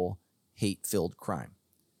 terrible, hate-filled crime.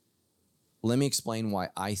 Let me explain why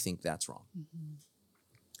I think that's wrong. Mm-hmm.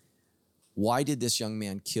 Why did this young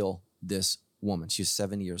man kill this woman? She was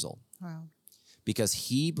 70 years old. Wow. Because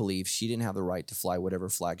he believed she didn't have the right to fly whatever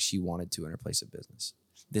flag she wanted to in her place of business.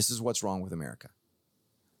 This is what's wrong with America.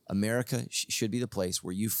 America should be the place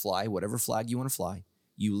where you fly whatever flag you want to fly.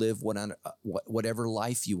 You live whatever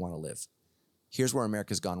life you want to live. Here's where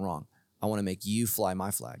America's gone wrong. I want to make you fly my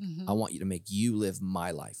flag. Mm-hmm. I want you to make you live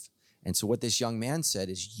my life. And so what this young man said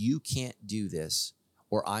is, you can't do this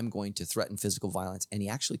or I'm going to threaten physical violence. And he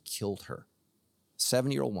actually killed her.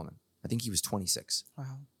 70-year-old woman. I think he was 26.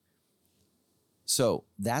 Wow. So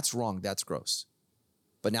that's wrong. That's gross.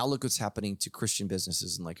 But now look what's happening to Christian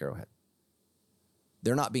businesses in Lake Arrowhead.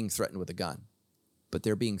 They're not being threatened with a gun, but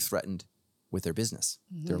they're being threatened with their business,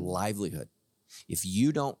 mm-hmm. their livelihood. If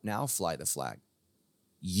you don't now fly the flag,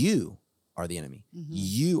 you are the enemy. Mm-hmm.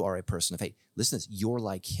 You are a person of hate. Listen to this. You're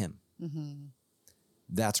like him. Mm-hmm.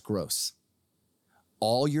 That's gross.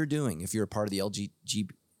 All you're doing, if you're a part of the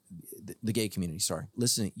gay community,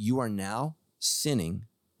 listen, you are now sinning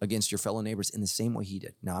against your fellow neighbors in the same way he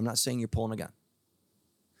did. Now, I'm not saying you're pulling a gun,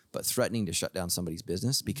 but threatening to shut down somebody's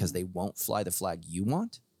business because they won't fly the flag you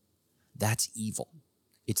want, that's evil.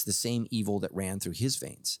 It's the same evil that ran through his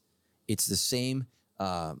veins. It's the same,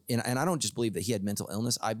 and I don't just believe that he had mental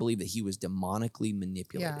illness. I believe that he was demonically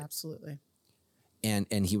manipulated. Yeah, absolutely.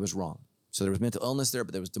 And he was wrong. So there was mental illness there,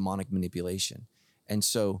 but there was demonic manipulation. And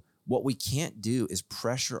so what we can't do is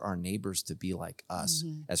pressure our neighbors to be like us.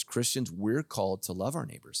 Mm-hmm. As Christians, we're called to love our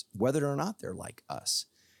neighbors, whether or not they're like us.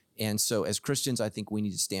 And so as Christians, I think we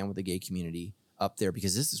need to stand with the gay community up there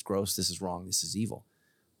because this is gross, this is wrong, this is evil.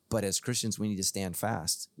 But as Christians, we need to stand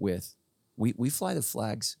fast with, we fly the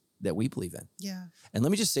flags that we believe in. Yeah. And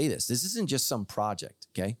let me just say this isn't just some project,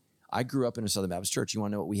 okay? I grew up in a Southern Baptist church. You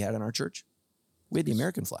want to know what we had in our church? We had the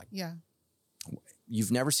American flag. Yeah.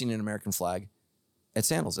 You've never seen an American flag at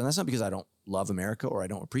Sandals. And that's not because I don't love America or I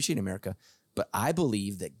don't appreciate America, but I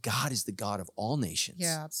believe that God is the God of all nations.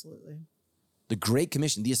 Yeah, absolutely. The Great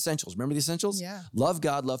Commission, the essentials. Remember the essentials? Yeah. Love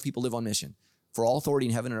God, love people, live on mission. For all authority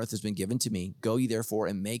in heaven and earth has been given to me. Go ye therefore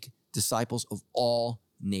and make disciples of all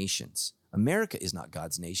nations. America is not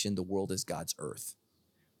God's nation. The world is God's earth.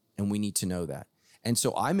 And we need to know that. And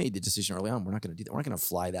so I made the decision early on, we're not going to do that. We're not going to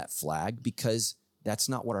fly that flag because that's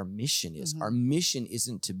not what our mission is. Mm-hmm. Our mission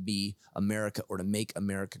isn't to be America or to make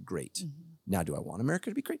America great. Mm-hmm. Now, do I want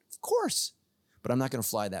America to be great? Of course. But I'm not going to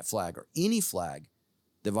fly that flag or any flag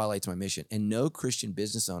that violates my mission. And no Christian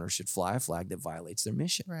business owner should fly a flag that violates their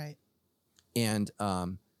mission. Right. And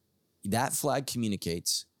that flag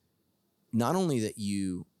communicates not only that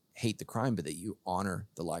you hate the crime, but that you honor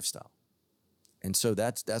the lifestyle. And so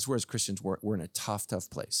that's where as Christians, we're in a tough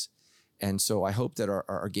place. And so I hope that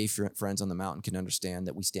our gay friends on the mountain can understand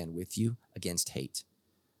that we stand with you against hate.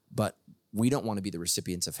 But we don't want to be the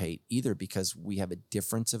recipients of hate either because we have a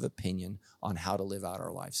difference of opinion on how to live out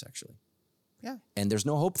our lives sexually. Yeah. And there's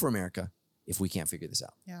no hope for America if we can't figure this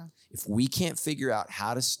out. Yeah. If we can't figure out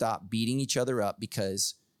how to stop beating each other up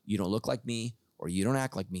because you don't look like me or you don't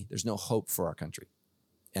act like me, there's no hope for our country.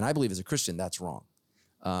 And I believe as a Christian, that's wrong.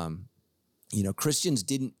 Christians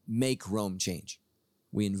didn't make Rome change.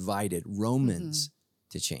 We invited Romans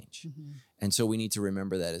to change. Mm-hmm. And so we need to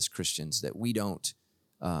remember that as Christians, that we don't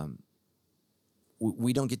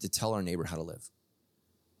get to tell our neighbor how to live.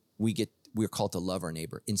 We're called to love our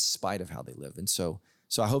neighbor in spite of how they live. And so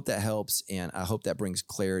I hope that helps, and I hope that brings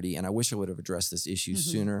clarity. And I wish I would have addressed this issue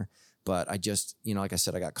sooner, But I just, like I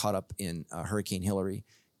said, I got caught up in Hurricane Hillary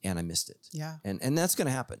and I missed it. Yeah. And that's going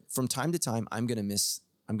to happen from time to time. I'm going to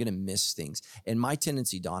miss things. And my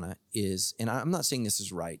tendency, Donna, is, and I'm not saying this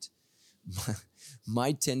is right.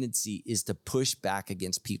 My tendency is to push back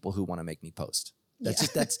against people who want to make me post.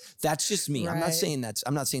 That's just me. Right. I'm not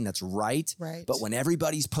saying that's right. Right. But when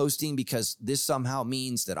everybody's posting because this somehow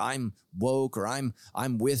means that I'm woke or I'm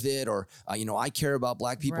with it, or I care about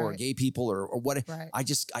Black people or gay people or what, I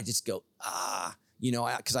just go,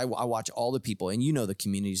 because I watch all the people, and the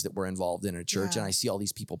communities that we're involved in a church, and I see all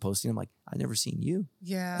these people posting. I'm like, I've never seen you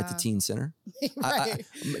at the teen center. Right.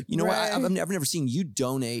 I've never seen you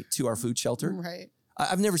donate to our food shelter. Right.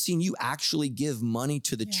 I've never seen you actually give money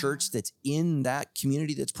to the church that's in that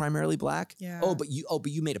community that's primarily Black. Yeah. Oh, but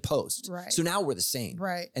you made a post. Right. So now we're the same.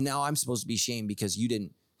 Right. And now I'm supposed to be ashamed because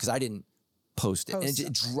I didn't post it. And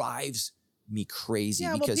it drives me crazy.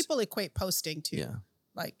 Yeah, because people equate posting to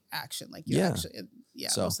like action. Like you actually,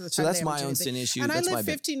 So, most of the time that's my own sin issue. And that's I live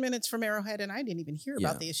 15 minutes from Arrowhead, and I didn't even hear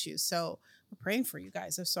about the issues. So we're praying for you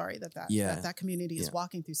guys. I'm sorry that community is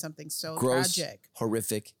walking through something so gross, tragic.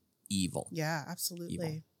 horrific, evil. Yeah, absolutely.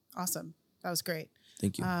 Evil. Awesome. That was great.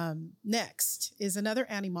 Thank you. Next is another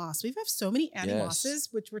animos. We have so many animoses,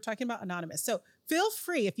 which we're talking about anonymous. So feel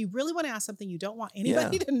free, if you really want to ask something you don't want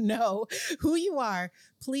anybody to know who you are,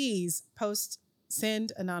 please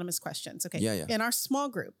send anonymous questions. Okay. Yeah. In our small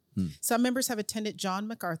group, some members have attended John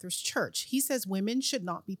MacArthur's church. He says women should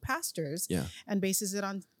not be pastors and bases it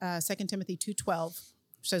on 2 Timothy 2:12,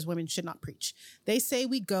 says women should not preach. They say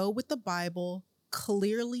we go with the Bible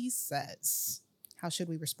clearly says. How should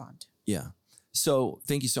we respond? Yeah. So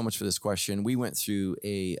thank you so much for this question. We went through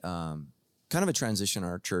a kind of a transition in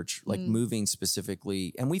our church, like moving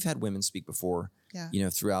specifically, and we've had women speak before,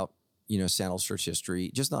 throughout, Sandals church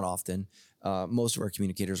history, just not often. Most of our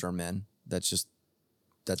communicators are men. That's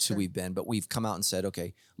who we've been. But we've come out and said,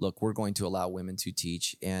 okay, look, we're going to allow women to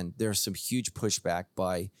teach. And there's some huge pushback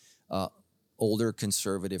by older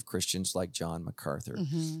conservative Christians like John MacArthur.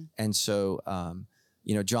 Mm-hmm. And so,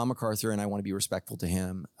 John MacArthur, and I want to be respectful to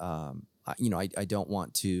him. I don't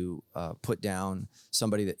want to put down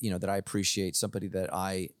somebody that, that I appreciate, somebody that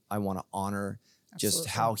I want to honor. Absolutely. Just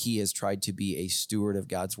how he has tried to be a steward of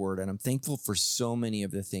God's word. And I'm thankful for so many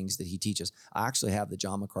of the things that he teaches. I actually have the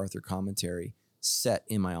John MacArthur commentary set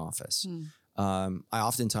in my office. I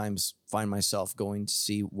oftentimes find myself going to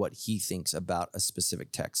see what he thinks about a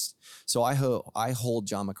specific text. So I hold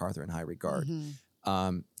John MacArthur in high regard.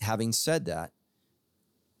 Mm-hmm. Having said that,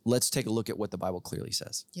 let's take a look at what the Bible clearly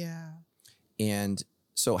says. Yeah. And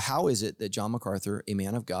so how is it that John MacArthur, a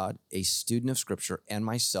man of God, a student of Scripture, and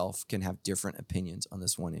myself can have different opinions on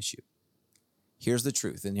this one issue? Here's the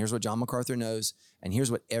truth, and here's what John MacArthur knows, and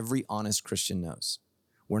here's what every honest Christian knows.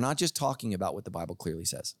 We're not just talking about what the Bible clearly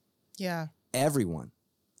says. Yeah. Everyone,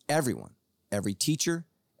 every teacher,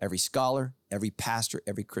 every scholar, every pastor,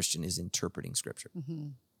 every Christian is interpreting Scripture. Mm-hmm.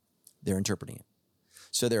 They're interpreting it.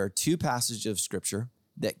 So there are two passages of Scripture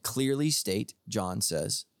that clearly state,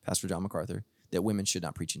 Pastor John MacArthur, that women should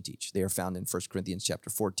not preach and teach. They are found in 1 Corinthians chapter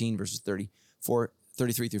 14, verses 33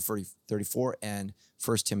 through 34, and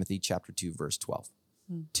 1 Timothy chapter 2, verse 12.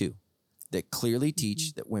 2, that clearly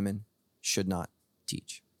teach that women should not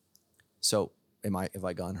teach. So have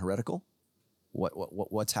I gone heretical?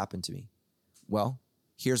 What's happened to me? Well,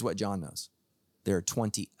 here's what John knows. There are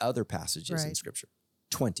 20 other passages in Scripture.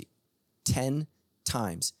 10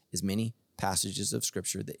 times as many passages of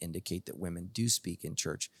Scripture that indicate that women do speak in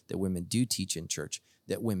church, that women do teach in church,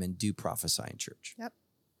 that women do prophesy in church. Yep.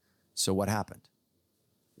 So what happened?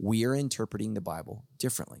 We are interpreting the Bible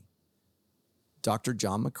differently. Dr.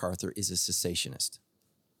 John MacArthur is a cessationist.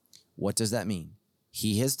 What does that mean?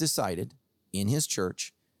 He has decided in his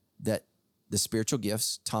church that the spiritual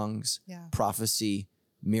gifts, tongues, prophecy,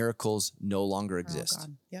 miracles no longer exist. Oh,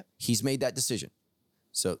 God. Yep. He's made that decision.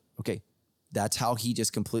 So, okay, that's how he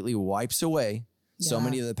just completely wipes away so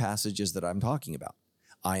many of the passages that I'm talking about.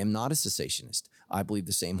 I am not a cessationist. I believe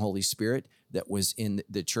the same Holy Spirit that was in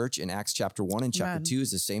the church in Acts chapter 1 and chapter 2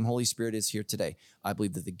 is the same Holy Spirit is here today. I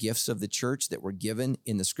believe that the gifts of the church that were given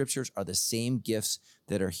in the Scriptures are the same gifts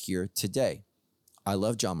that are here today. I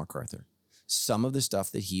love John MacArthur. Some of the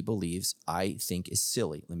stuff that he believes I think is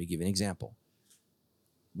silly. Let me give you an example.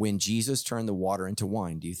 When Jesus turned the water into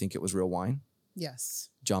wine, do you think it was real wine? Yes.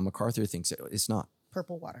 John MacArthur thinks it's not.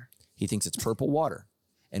 Purple water. He thinks it's purple water.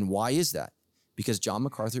 And why is that? Because John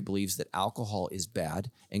MacArthur believes that alcohol is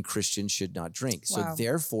bad and Christians should not drink. So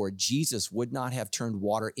therefore, Jesus would not have turned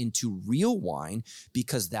water into real wine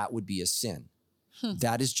because that would be a sin.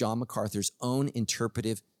 That is John MacArthur's own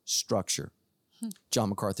interpretive structure. John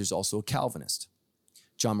MacArthur is also a Calvinist.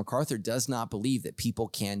 John MacArthur does not believe that people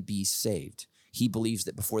can be saved. He believes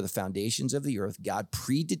that before the foundations of the earth, God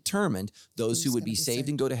predetermined those who would be saved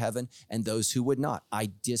and go to heaven and those who would not.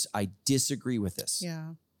 I disagree with this.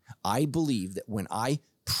 Yeah. I believe that when I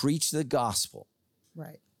preach the gospel,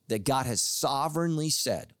 right, that God has sovereignly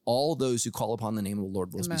said, all those who call upon the name of the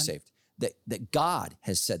Lord will be saved. That God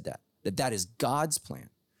has said that is God's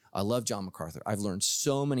plan. I love John MacArthur. I've learned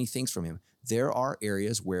so many things from him. There are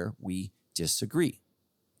areas where we disagree.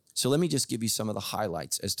 So let me just give you some of the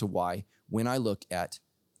highlights as to why when I look at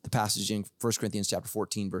the passage in 1 Corinthians chapter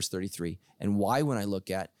 14, verse 33, and why when I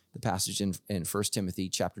look at the passage in 1 Timothy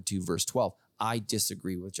chapter 2, verse 12, I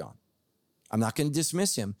disagree with John. I'm not going to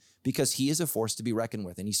dismiss him because he is a force to be reckoned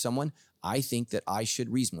with. And he's someone I think that I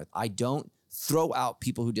should reason with. I don't throw out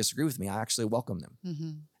people who disagree with me. I actually welcome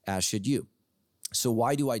them, as should you. So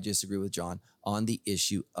why do I disagree with John on the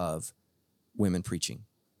issue of women preaching?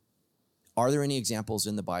 Are there any examples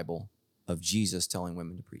in the Bible of Jesus telling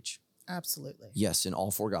women to preach? Absolutely. Yes, in all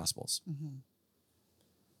 4 Gospels.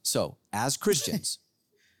 So as Christians,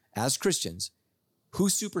 who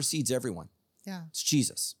supersedes everyone? Yeah. It's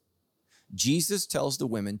Jesus. Jesus tells the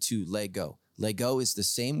women to let go. Let go is the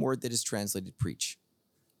same word that is translated preach.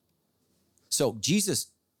 So Jesus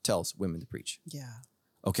tells women to preach. Yeah.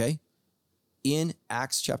 Okay? In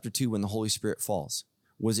Acts chapter 2, when the Holy Spirit falls,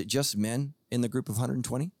 was it just men in the group of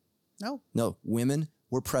 120? No, women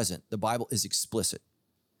were present. The Bible is explicit.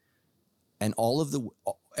 And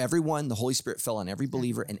everyone, the Holy Spirit fell on every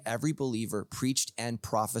believer, and every believer preached and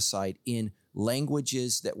prophesied in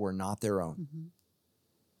languages that were not their own.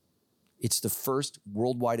 It's the first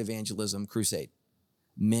worldwide evangelism crusade.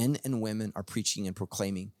 Men and women are preaching and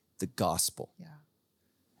proclaiming the gospel. Yeah.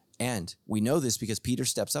 And we know this because Peter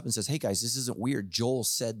steps up and says, hey guys, this isn't weird. Joel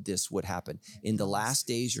said this would happen. In the last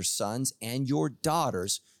days, your sons and your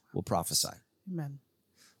daughters will prophesy. Amen.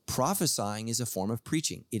 Prophesying is a form of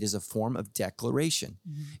preaching. It is a form of declaration.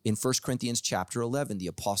 In 1 Corinthians chapter 11, the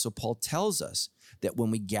Apostle Paul tells us that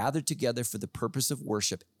when we gather together for the purpose of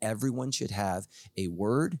worship, everyone should have a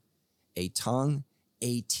word, a tongue,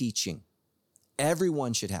 a teaching.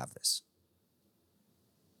 Everyone should have this.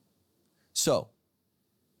 So,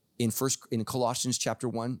 in Colossians chapter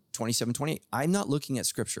 1, 27, 28, I'm not looking at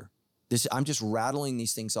scripture. I'm just rattling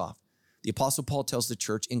these things off. The Apostle Paul tells the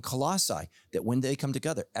church in Colossae that when they come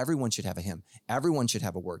together, everyone should have a hymn. Everyone should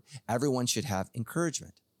have a word. Everyone should have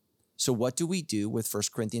encouragement. So what do we do with 1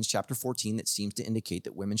 Corinthians chapter 14 that seems to indicate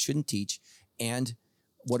that women shouldn't teach? And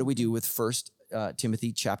what do we do with 1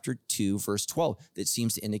 Timothy chapter 2, verse 12 that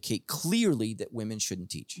seems to indicate clearly that women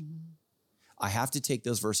shouldn't teach? I have to take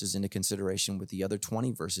those verses into consideration with the other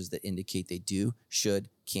 20 verses that indicate they do, should,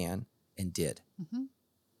 can, and did.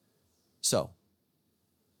 So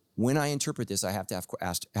when I interpret this, I have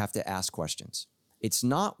to ask questions. It's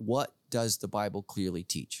not what does the Bible clearly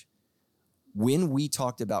teach. When we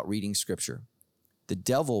talked about reading scripture, the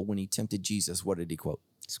devil, when he tempted Jesus, what did he quote?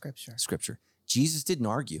 Scripture. Jesus didn't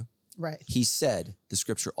argue. Right. He said, the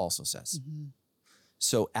scripture also says.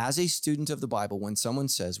 So as a student of the Bible, when someone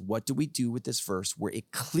says, what do we do with this verse where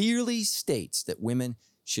it clearly states that women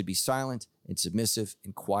should be silent and submissive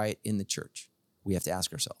and quiet in the church, we have to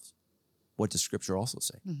ask ourselves, what does scripture also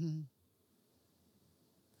say?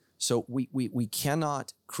 So we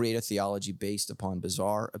cannot create a theology based upon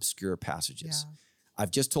bizarre, obscure passages. Yeah. I've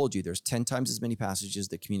just told you there's 10 times as many passages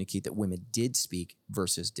that communicate that women did speak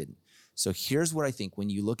versus didn't. So here's what I think when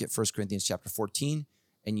you look at 1 Corinthians chapter 14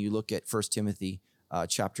 and you look at 1 Timothy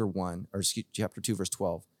chapter 2, verse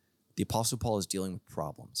 12, the Apostle Paul is dealing with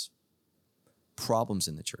problems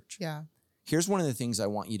in the church. Yeah. Here's one of the things I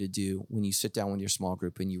want you to do when you sit down with your small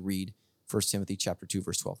group and you read 1 Timothy chapter 2,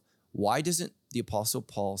 verse 12. Why doesn't the Apostle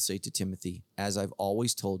Paul say to Timothy, as I've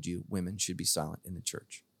always told you, women should be silent in the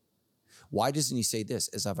church? Why doesn't he say this,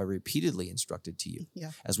 as I've repeatedly instructed to you?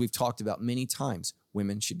 Yeah. As we've talked about many times,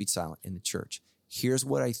 women should be silent in the church. Here's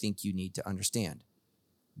what I think you need to understand.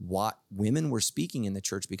 What women were speaking in the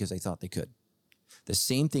church because they thought they could. The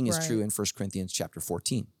same thing is true in 1 Corinthians chapter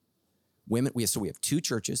 14. We have 2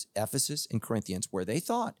 churches, Ephesus and Corinthians, where they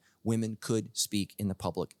thought women could speak in the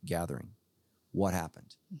public gathering. What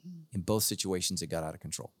happened? In both situations, it got out of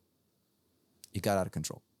control.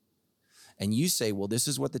 And you say, well, this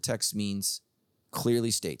is what the text means,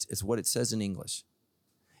 clearly states. It's what it says in English.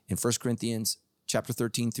 In 1 Corinthians chapter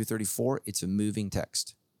 13 through 34, it's a moving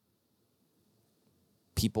text.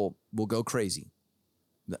 People will go crazy.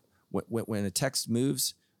 When a text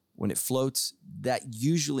moves, when it floats, that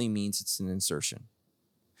usually means it's an insertion.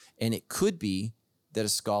 And it could be that a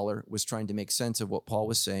scholar was trying to make sense of what Paul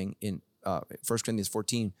was saying in 1 Corinthians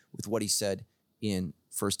 14 with what he said in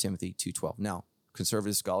 1 Timothy 2:12. Now,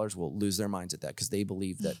 Conservative scholars will lose their minds at that because they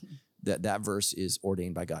believe that that verse is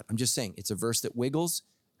ordained by God. I'm just saying it's a verse that wiggles,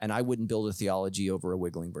 and I wouldn't build a theology over a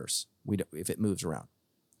wiggling verse if it moves around.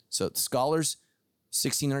 So scholars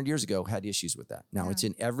 1,600 years ago had issues with that. Now it's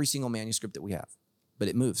in every single manuscript that we have, but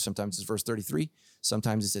it moves. Sometimes it's verse 33.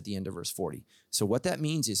 Sometimes it's at the end of verse 40. So what that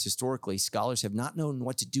means is historically scholars have not known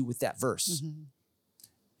what to do with that verse.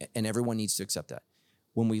 And everyone needs to accept that.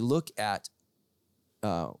 When we look at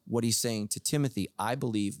what he's saying to Timothy, I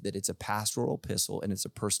believe that it's a pastoral epistle and it's a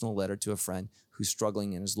personal letter to a friend who's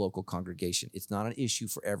struggling in his local congregation. It's not an issue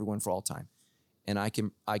for everyone for all time. And I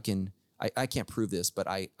can't prove this, but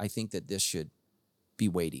I think that this should be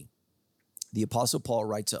weighty. The Apostle Paul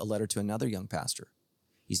writes a letter to another young pastor.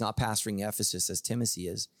 He's not pastoring Ephesus as Timothy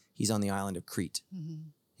is. He's on the island of Crete.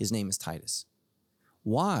 His name is Titus.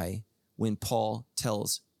 Why, when Paul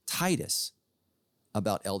tells Titus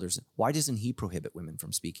about elders, why doesn't he prohibit women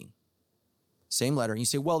from speaking? Same letter. And you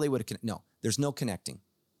say, well, they would have, no, there's no connecting.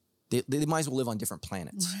 They might as well live on different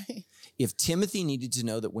planets. Right. If Timothy needed to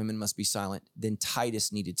know that women must be silent, then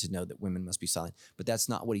Titus needed to know that women must be silent. But that's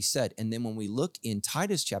not what he said. And then when we look in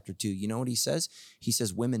Titus chapter 2, you know what he says? He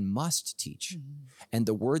says women must teach. And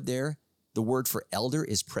the word there, the word for elder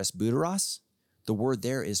is presbyteros. The word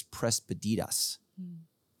there is presbyteras.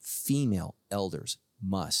 Female elders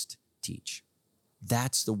must teach.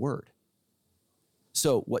 That's the word.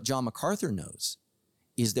 So what John MacArthur knows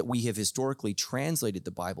is that we have historically translated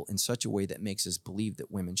the Bible in such a way that makes us believe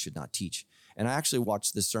that women should not teach. And I actually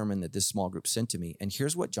watched the sermon that this small group sent to me, and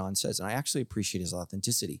here's what John says, and I actually appreciate his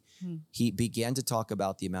authenticity. He began to talk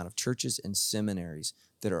about the amount of churches and seminaries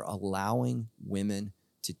that are allowing women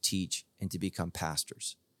to teach and to become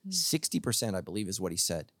pastors. 60%, I believe, is what he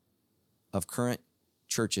said, of current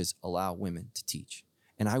churches allow women to teach.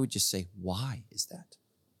 And I would just say, why is that?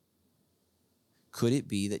 Could it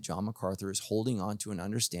be that John MacArthur is holding on to an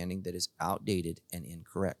understanding that is outdated and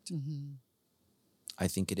incorrect? I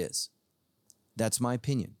think it is. That's my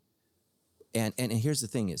opinion. And here's the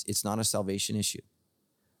thing is, it's not a salvation issue.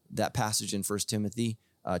 That passage in 1 Timothy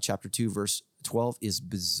chapter 2, verse 12 is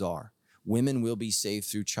bizarre. Women will be saved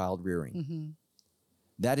through child rearing.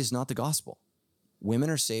 That is not the gospel.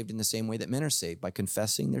 Women are saved in the same way that men are saved, by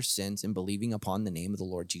confessing their sins and believing upon the name of the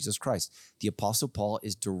Lord Jesus Christ. The Apostle Paul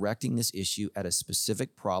is directing this issue at a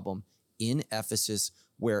specific problem in Ephesus,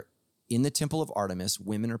 where in the temple of Artemis,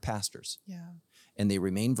 women are pastors. And they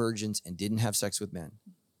remain virgins and didn't have sex with men.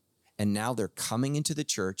 And now they're coming into the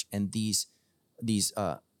church, and these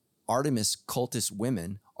Artemis cultist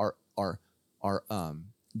women are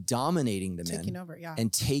dominating the men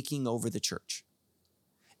and taking over the church.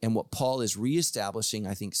 And what Paul is reestablishing,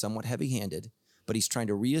 I think somewhat heavy-handed, but he's trying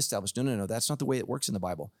to reestablish, no, that's not the way it works in the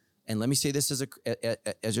Bible. And let me say this as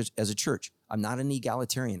a church. I'm not an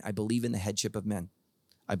egalitarian. I believe in the headship of men.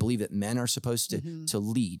 I believe that men are supposed to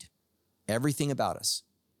lead everything about us,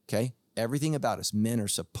 okay? Everything about us, men are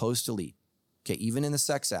supposed to lead, okay? Even in the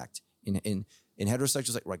sex act, in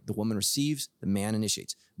heterosexual sex, right, the woman receives, the man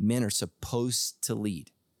initiates. Men are supposed to lead.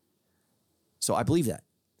 So I believe that.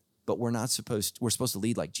 But we're supposed to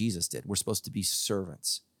lead like Jesus did. We're supposed to be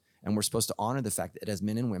servants. And we're supposed to honor the fact that as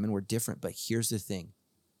men and women, we're different. But here's the thing.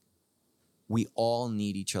 We all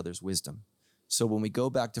need each other's wisdom. So when we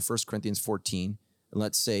go back to 1 Corinthians 14, and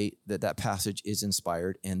let's say that passage is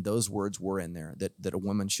inspired and those words were in there, that a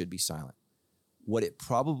woman should be silent. What it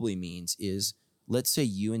probably means is, let's say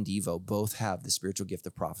you and Devo both have the spiritual gift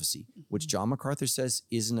of prophecy, which John MacArthur says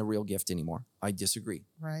isn't a real gift anymore. I disagree.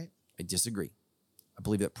 Right. I disagree. I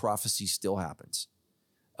believe that prophecy still happens.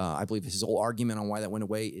 I believe his whole argument on why that went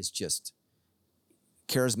away is just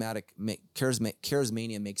charismania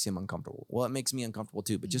makes him uncomfortable. Well, it makes me uncomfortable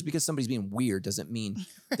too. But just because somebody's being weird doesn't mean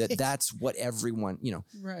that that's what everyone,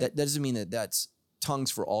 that doesn't mean that that's tongues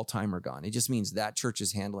for all time are gone. It just means that church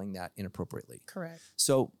is handling that inappropriately. Correct.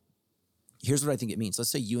 So here's what I think it means. Let's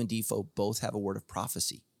say you and Defo both have a word of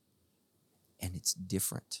prophecy and it's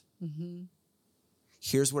different.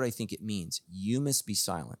 Here's what I think it means. You must be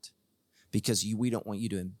silent because we don't want you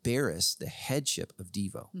to embarrass the headship of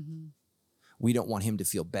Devo. We don't want him to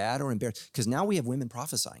feel bad or embarrassed, because now we have women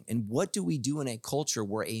prophesying. And what do we do in a culture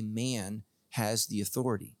where a man has the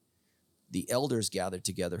authority? The elders gather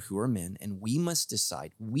together who are men, and we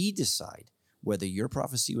decide whether your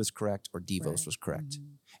prophecy was correct or Devo's was correct.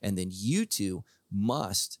 And then you two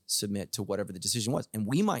must submit to whatever the decision was. And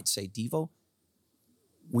we might say, Devo,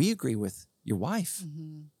 we agree with your wife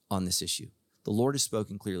on this issue. The Lord has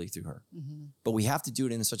spoken clearly through her. But we have to do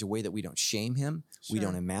it in such a way that we don't shame him. We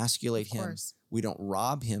don't emasculate him. We don't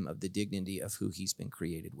rob him of the dignity of who he's been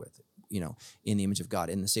created with. in the image of God.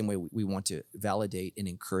 In the same way, we want to validate and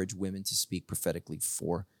encourage women to speak prophetically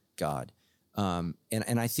for God. And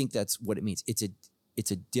I think that's what it means.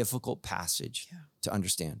 It's a difficult passage to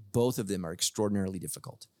understand. Both of them are extraordinarily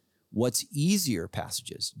difficult. What's easier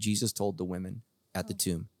passages? Jesus told the women at the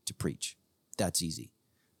tomb to preach. That's easy.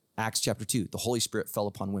 Acts chapter 2, the Holy Spirit fell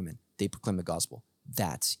upon women. They proclaimed the gospel.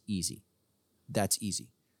 That's easy. That's easy.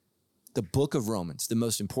 The book of Romans, the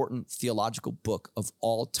most important theological book of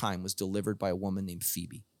all time, was delivered by a woman named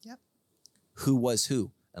Phoebe. Yep. Who was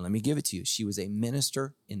who? And let me give it to you. She was a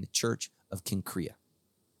minister in the church of Cenchrea.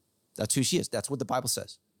 That's who she is. That's what the Bible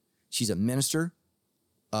says. She's a minister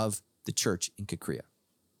of the church in Cenchrea.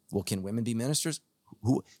 Well, can women be ministers?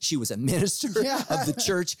 She was a minister of the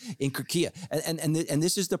church in Cenchrea. And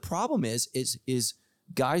this is the problem is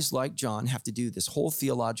guys like John have to do this whole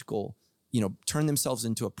theological, turn themselves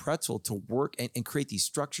into a pretzel to work and create these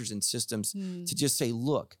structures and systems to just say,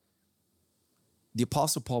 look, the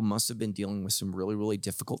Apostle Paul must have been dealing with some really, really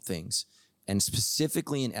difficult things, and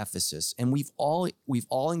specifically in Ephesus. And we've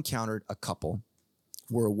all encountered a couple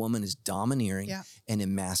where a woman is domineering and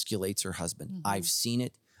emasculates her husband. Mm-hmm. I've seen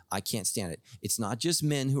it. I can't stand it. It's not just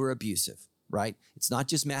men who are abusive, right? It's not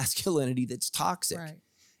just masculinity that's toxic. Right.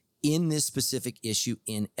 In this specific issue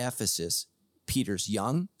in Ephesus,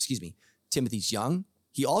 Timothy's young.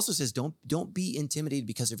 He also says, don't be intimidated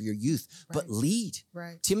because of your youth, but lead.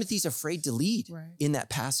 Right. Timothy's afraid to lead in that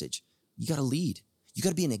passage. You got to lead. You got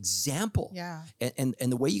to be an example. Yeah. And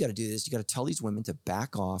the way you got to do this, you got to tell these women to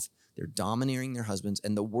back off. They're domineering their husbands.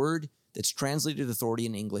 And the word that's translated authority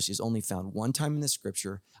in English is only found one time in the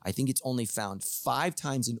scripture. I think it's only found 5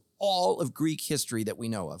 times in all of Greek history that we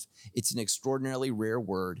know of. It's an extraordinarily rare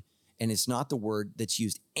word, and it's not the word that's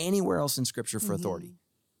used anywhere else in scripture for authority.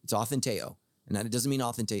 It's authenteo, and that it doesn't mean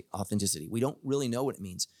authenticity. We don't really know what it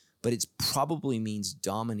means, but it probably means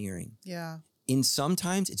domineering. Yeah. In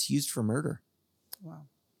sometimes it's used for murder. Wow.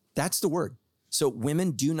 That's the word. So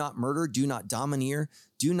women, do not murder, do not domineer,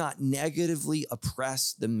 do not negatively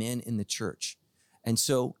oppress the men in the church. And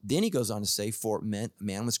so then he goes on to say, for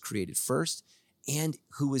man was created first, and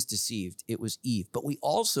who was deceived? It was Eve. But we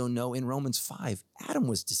also know in Romans 5, Adam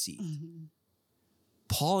was deceived. Mm-hmm.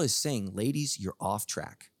 Paul is saying, ladies, you're off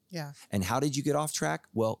track. Yeah. And how did you get off track?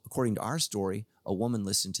 Well, according to our story, a woman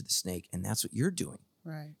listened to the snake, and that's what you're doing.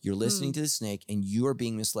 Right. You're listening to the snake, and you are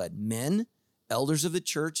being misled. Men, elders of the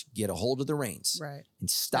church, get a hold of the reins and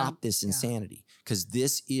stop this insanity, because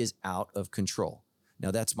this is out of control.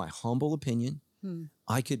 Now, that's my humble opinion.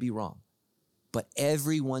 I could be wrong, but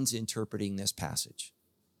everyone's interpreting this passage.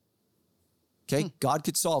 Okay, God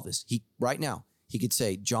could solve this. Right now, he could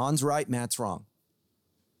say, John's right, Matt's wrong.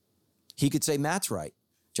 He could say, Matt's right,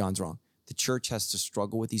 John's wrong. The church has to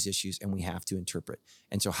struggle with these issues, and we have to interpret.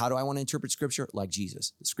 And so how do I want to interpret scripture? Like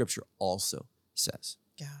Jesus. The scripture also says.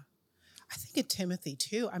 Yeah. I think in Timothy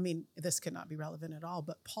too, I mean, this could not be relevant at all,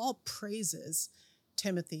 but Paul praises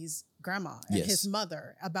Timothy's grandma and his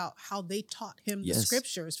mother about how they taught him the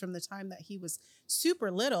scriptures from the time that he was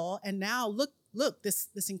super little. And now look,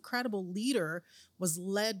 this incredible leader was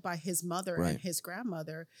led by his mother and his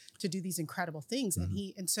grandmother to do these incredible things. I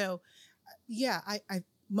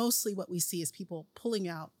mostly what we see is people pulling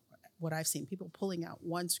out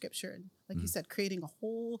one scripture and, like you said, creating a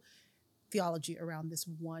whole theology around this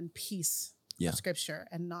one piece of scripture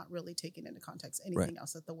and not really taking into context anything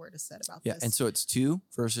else that the word has said about this. And so it's 2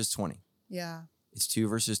 verses 20. Yeah. It's 2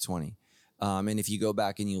 verses 20. And if you go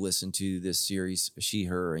back and you listen to this series, She,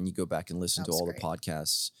 Her, and you go back and listen to all the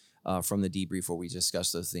podcasts from the Debrief where we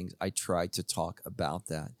discuss those things, I try to talk about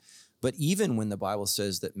that. But even when the Bible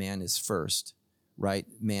says that man is first, right?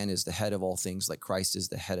 Man is the head of all things, like Christ is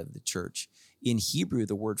the head of the church. In Hebrew,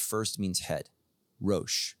 the word first means head,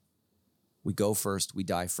 rosh. We go first, we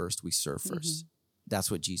die first, we serve first. That's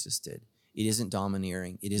what Jesus did. It isn't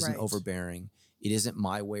domineering. It isn't overbearing. It isn't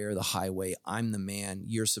my way or the highway. I'm the man.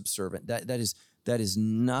 You're subservient. That is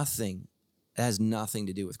nothing. That has nothing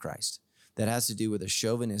to do with Christ. That has to do with a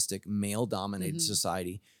chauvinistic, male-dominated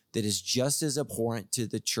society that is just as abhorrent to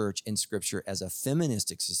the church in Scripture as a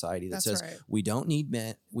feministic society that says we don't need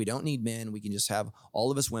men. We don't need men. We can just have all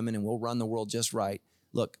of us women, and we'll run the world just right.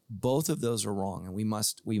 Look, both of those are wrong, and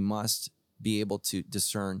we must be able to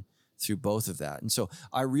discern through both of that. And so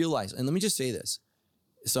I realize, and let me just say this,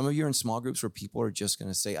 some of you are in small groups where people are just going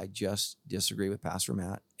to say, I just disagree with Pastor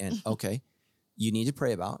Matt. And okay, you need to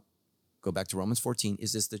pray about, go back to Romans 14.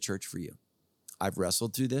 Is this the church for you? I've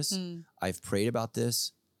wrestled through this. I've prayed about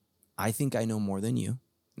this. I think I know more than you.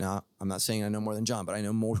 Now, I'm not saying I know more than John, but I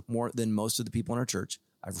know more than most of the people in our church.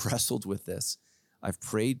 I've wrestled with this. I've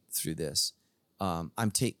prayed through this.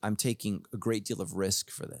 I'm taking a great deal of risk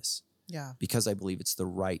for this. Yeah. because I believe it's the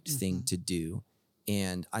right thing to do.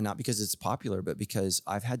 And not because it's popular, but because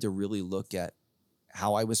I've had to really look at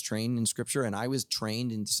how I was trained in scripture, and I was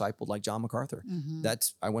trained and discipled like John MacArthur.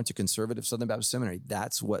 I went to conservative Southern Baptist Seminary.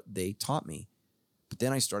 That's what they taught me. But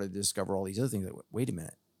then I started to discover all these other things. Wait a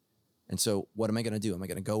minute. And so what am I going to do? Am I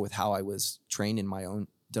going to go with how I was trained in my own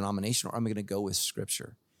denomination, or am I going to go with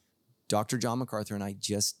scripture? Dr. John MacArthur and I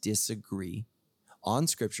just disagree on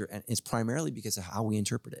scripture, and it's primarily because of how we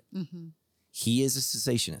interpret it. He is a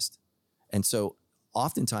cessationist. And so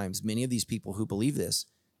oftentimes many of these people who believe this,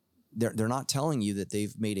 they're not telling you that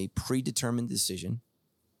they've made a predetermined decision,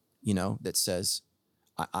 that says,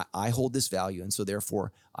 I hold this value, and so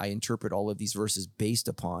therefore I interpret all of these verses based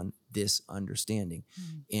upon this understanding.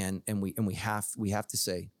 And we have to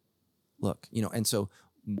say, look, and so,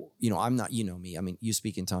 I'm not, me. I mean, you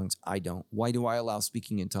speak in tongues. I don't. Why do I allow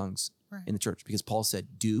speaking in tongues in the church? Because Paul said,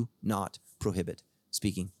 do not prohibit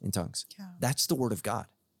speaking in tongues. Yeah. That's the word of God.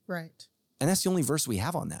 Right. And that's the only verse we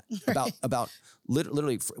have on that about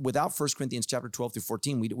literally without 1 Corinthians chapter 12 through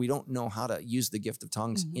 14, we don't know how to use the gift of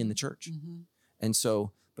tongues in the church. And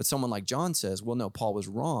so, but someone like John says, well, no, Paul was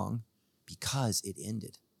wrong because it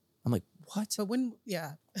ended. I'm like, what? But when,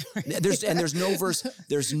 yeah. there's no verse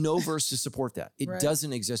to support that. It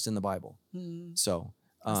doesn't exist in the Bible. So,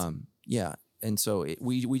 yeah. And so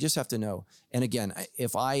we just have to know. And again,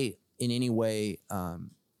 if I in any way,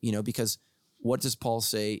 because what does Paul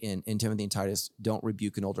say in Timothy and Titus? Don't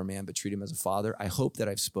rebuke an older man, but treat him as a father. I hope that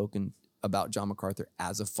I've spoken about John MacArthur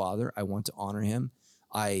as a father. I want to honor him.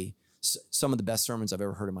 Some of the best sermons I've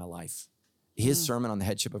ever heard in my life. His sermon on the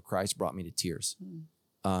headship of Christ brought me to tears.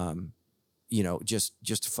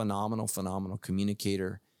 Just phenomenal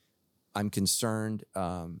communicator. I'm concerned,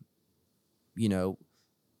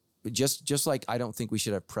 just like I don't think we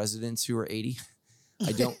should have presidents who are 80.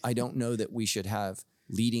 I don't know that we should have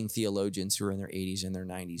leading theologians who are in their 80s and their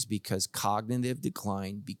 90s, because cognitive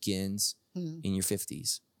decline begins in your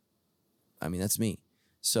 50s. I mean, that's me.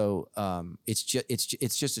 So it's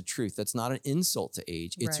just a truth. That's not an insult to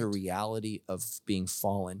age. It's a reality of being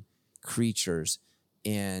fallen creatures.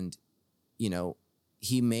 And,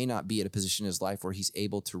 he may not be at a position in his life where he's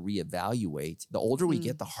able to reevaluate. The older we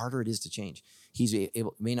get, the harder it is to change.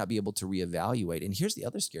 May not be able to reevaluate. And here's the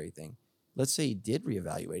other scary thing. Let's say he did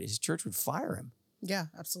reevaluate. His church would fire him. Yeah,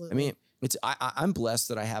 absolutely. I mean, I'm blessed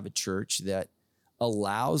that I have a church that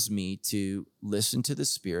allows me to listen to the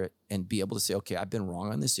Spirit and be able to say, okay, I've been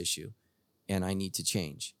wrong on this issue and I need to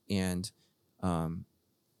change. And, and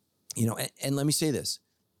let me say this.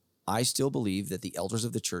 I still believe that the elders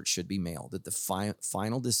of the church should be male, that the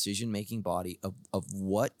final decision-making body of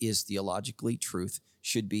what is theologically truth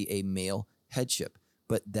should be a male headship.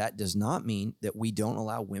 But that does not mean that we don't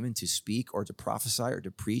allow women to speak or to prophesy or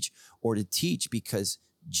to preach or to teach, because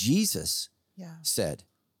Jesus said,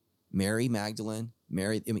 Mary Magdalene,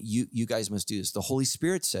 you guys must do this. The Holy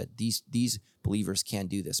Spirit said these believers can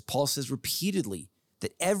do this. Paul says repeatedly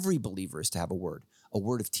that every believer is to have a word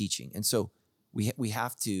of teaching. And so we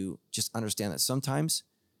have to just understand that sometimes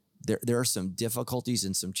there are some difficulties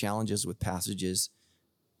and some challenges with passages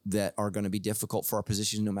that are going to be difficult for our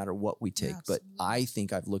position no matter what we take. Yeah, but I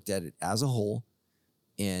think I've looked at it as a whole,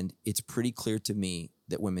 and it's pretty clear to me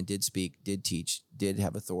that women did speak, did teach, did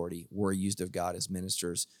have authority, were used of God as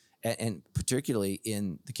ministers, and particularly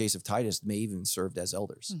in the case of Titus, may even served as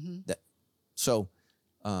elders.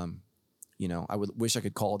 I would wish I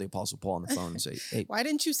could call the Apostle Paul on the phone and say, hey, why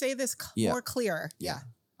didn't you say this more clear? Yeah.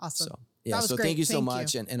 Awesome. So, so great. Thank you so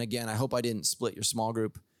much. And again, I hope I didn't split your small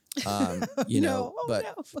group. But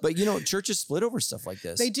churches split over stuff like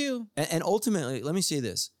this. They do. And ultimately, let me say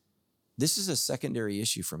this. This is a secondary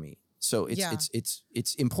issue for me. So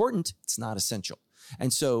it's important. It's not essential.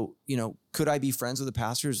 And so, could I be friends with the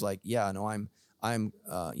pastors? Like, I'm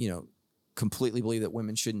completely believe that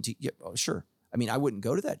women shouldn't teach. Yeah, sure. I mean, I wouldn't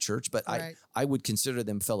go to that church, but I would consider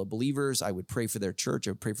them fellow believers. I would pray for their church.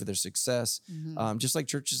 I would pray for their success. Just like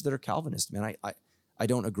churches that are Calvinist, man. I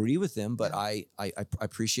don't agree with them, but I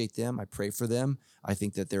appreciate them. I pray for them. I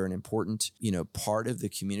think that they're an important, part of the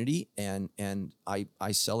community, and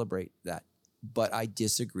I celebrate that. But I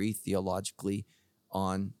disagree theologically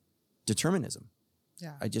on determinism.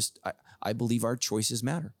 Yeah. I believe our choices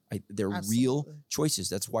matter. They're real choices.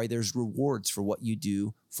 That's why there's rewards for what you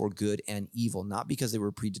do for good and evil, not because they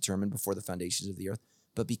were predetermined before the foundations of the earth,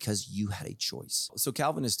 but because you had a choice. So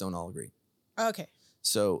Calvinists don't all agree. Okay.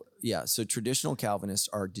 So traditional Calvinists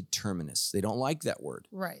are determinists. They don't like that word.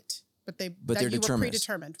 Right. But they're determinists. Were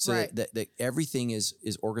predetermined. So right. that everything is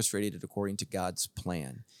orchestrated according to God's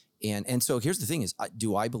plan. And so here's the thing is,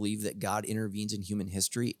 do I believe that God intervenes in human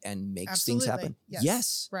history and makes things happen? Yes.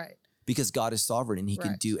 Yes. Right. because God is sovereign and he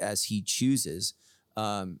can do as he chooses.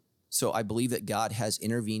 So I believe that God has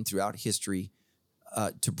intervened throughout history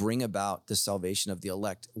to bring about the salvation of the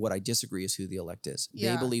elect. What I disagree is who the elect is.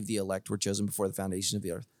 They believe the elect were chosen before the foundation of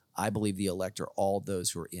the earth. I believe the elect are all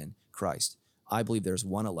those who are in Christ. I believe there's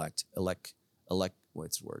one elect,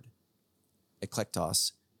 what's the word?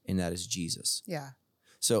 Eklektos, and that is Jesus. Yeah.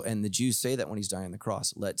 So, and the Jews say that when he's dying on the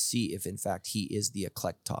cross. Let's see if in fact he is the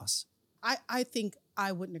eklektos. I think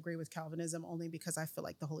I wouldn't agree with Calvinism only because I feel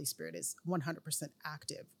like the Holy Spirit is 100%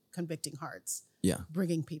 active, convicting hearts,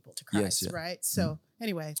 bringing people to Christ, right? So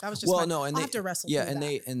anyway, that was just I'll have to wrestle through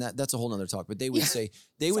that. That's a whole nother talk. But they would say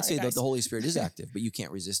that the Holy Spirit is active, but you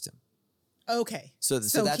can't resist him. Okay. So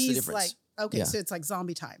that's the difference. So it's like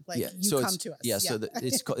zombie time. Like you come to us. Yeah. So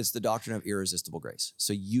it's the doctrine of irresistible grace.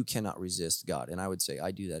 So you cannot resist God. And I would say I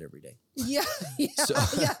do that every day. Yeah.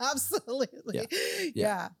 Absolutely.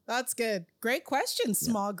 Yeah. That's good. Great question,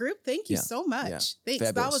 small group. Thank you so much. Yeah. Thanks.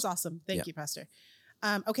 Fabulous. That was awesome. Thank you, Pastor.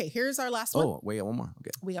 Okay, here's our last one. Oh, we got one more.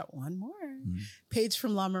 Okay. We got one more. Paige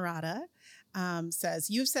from La Mirada says,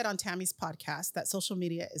 you've said on Tammy's podcast that social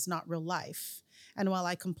media is not real life. And while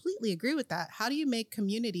I completely agree with that, how do you make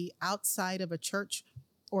community outside of a church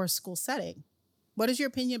or a school setting? What is your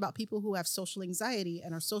opinion about people who have social anxiety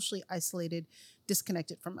and are socially isolated,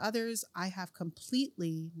 disconnected from others? I have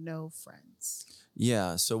completely no friends.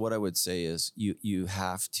 Yeah. So what I would say is you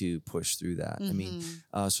have to push through that. I mean,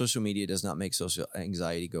 social media does not make social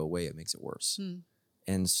anxiety go away. It makes it worse.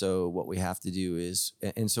 And so what we have to do is,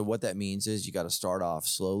 and so what that means is you got to start off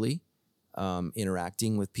slowly.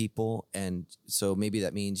 Interacting with people. And so maybe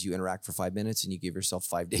that means you interact for 5 minutes and you give yourself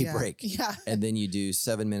a 5-day break. Yeah. And then you do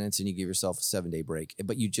 7 minutes and you give yourself a 7-day break.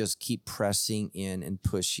 But you just keep pressing in and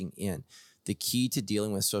pushing in. The key to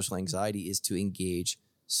dealing with social anxiety is to engage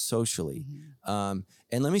socially. And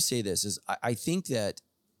let me say this is I think that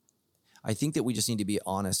we just need to be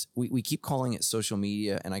honest. We keep calling it social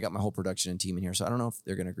media, and I got my whole production and team in here, so I don't know if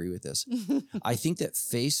they're going to agree with this. I think that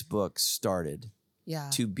Facebook started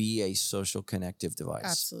to be a social connective device.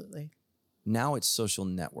 Absolutely. Now it's social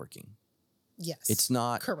networking. Yes. It's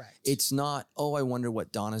not. Correct. It's not, oh, I wonder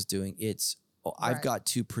what Donna's doing. It's, I've got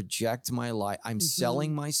to project my life. I'm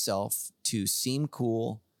selling myself to seem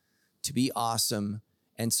cool, to be awesome.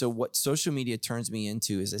 And so what social media turns me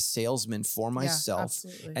into is a salesman for myself.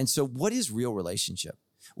 Absolutely. And so what is real relationship?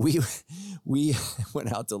 We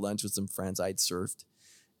went out to lunch with some friends. I'd surfed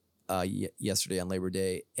yesterday on Labor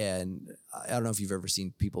Day. And I don't know if you've ever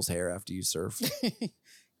seen people's hair after you surf,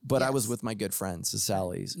 but I was with my good friends, the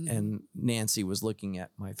Sallys, and Nancy was looking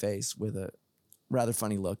at my face with a rather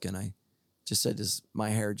funny look. And I just said, does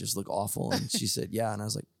my hair just look awful? And she said, yeah. And I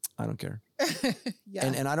was like, I don't care.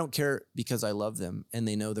 And I don't care because I love them and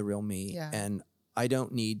they know the real me. And I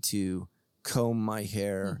don't need to comb my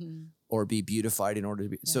hair or be beautified in order to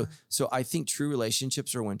be. So I think true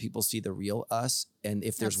relationships are when people see the real us. And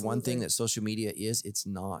if there's one thing that social media is, it's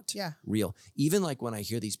not real. Even like when I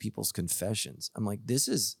hear these people's confessions, I'm like, this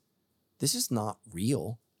is not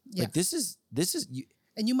real. Like this is you.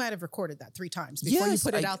 And you might have recorded that 3 times before you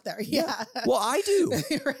put it out there. Yeah. Well, I do.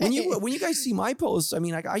 When you guys see my posts, I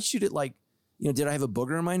mean, I shoot it like, did I have a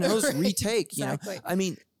booger in my nose? Retake, I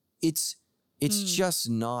mean, it's just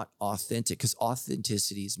not authentic because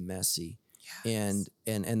authenticity is messy and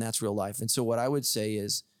that's real life. And so what I would say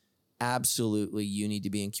is absolutely you need to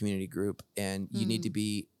be in community group and you need to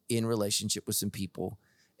be in relationship with some people.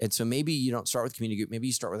 And so maybe you don't start with community group. Maybe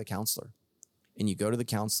you start with a counselor and you go to the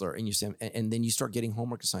counselor and you say, and then you start getting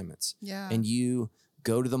homework assignments and you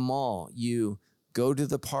go to the mall, you go to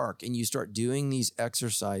the park and you start doing these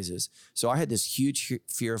exercises. So I had this huge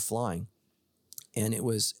fear of flying. And it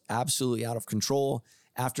was absolutely out of control.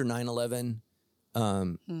 After 9/11,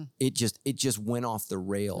 it just went off the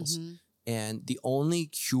rails. And the only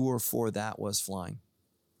cure for that was flying.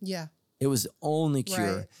 Yeah. It was the only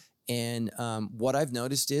cure. Right. And what I've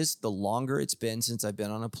noticed is the longer it's been since I've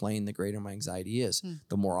been on a plane, the greater my anxiety is.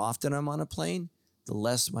 The more often I'm on a plane, the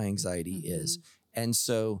less my anxiety is. And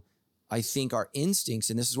so I think our instincts,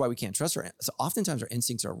 and this is why we can't trust so oftentimes our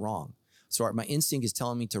instincts are wrong. So my instinct is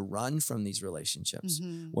telling me to run from these relationships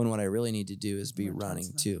when what I really need to do is be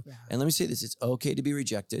running too. Yeah. And let me say this, it's okay to be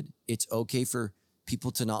rejected. It's okay for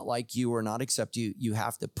people to not like you or not accept you. You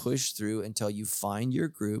have to push through until you find your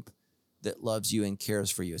group that loves you and cares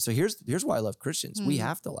for you. So here's why I love Christians. We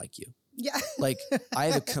have to like you. Yeah. Like I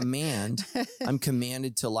have a command. I'm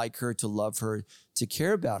commanded to like her, to love her, to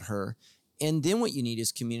care about her. And then what you need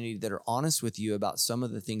is community that are honest with you about some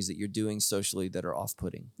of the things that you're doing socially that are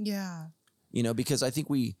off-putting. Yeah. Because I think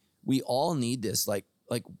we all need this, like,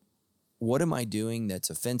 what am I doing that's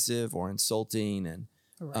offensive or insulting? And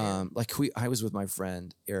Right. I was with my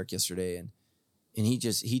friend Eric yesterday, and he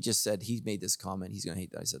just said, he made this comment. He's gonna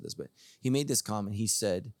hate that I said this, but he made this comment. He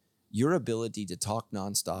said, "Your ability to talk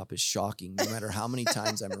nonstop is shocking, no matter how many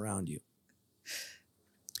times I'm around you."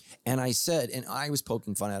 And I said, and I was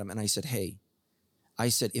poking fun at him, and I said, "Hey," I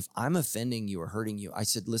said, "if I'm offending you or hurting you," I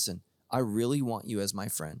said, "listen, I really want you as my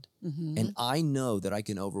friend, and I know that I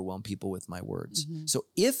can overwhelm people with my words. So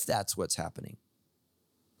if that's what's happening,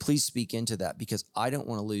 please speak into that, because I don't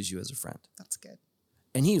want to lose you as a friend." That's good.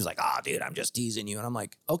 And he was like, "Oh, dude, I'm just teasing you." And I'm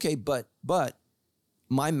like, "Okay, but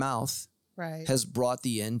my mouth has brought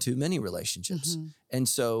the end to many relationships. And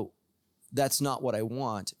so that's not what I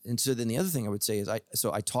want." And so then the other thing I would say is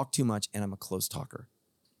I talk too much, and I'm a close talker.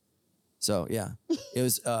 So yeah, it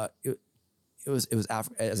was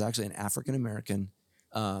actually an African-American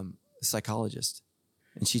psychologist.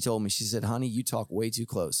 And she told me, she said, "Honey, you talk way too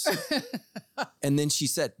close." And then she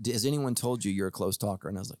said, "Has anyone told you you're a close talker?"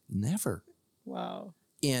 And I was like, "Never." Wow.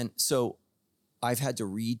 And so I've had to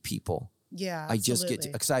read people. Yeah, I just get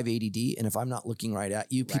because I have ADD, and if I'm not looking right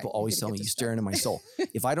at you, people always tell me, "You stare into my soul."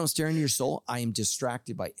 If I don't stare into your soul, I am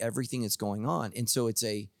distracted by everything that's going on. And so it's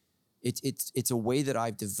a way that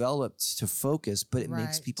I've developed to focus, but it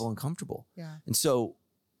makes people uncomfortable. Yeah.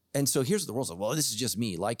 And so here's the rules. Well, this is just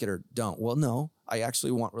me, like it or don't. Well, no, I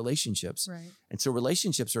actually want relationships. Right. And so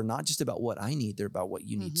relationships are not just about what I need, they're about what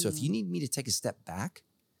you need. So if you need me to take a step back,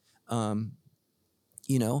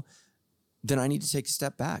 then I need to take a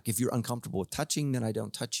step back. If you're uncomfortable with touching, then I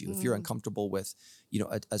don't touch you. If you're uncomfortable with,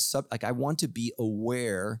 I want to be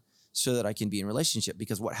aware so that I can be in relationship,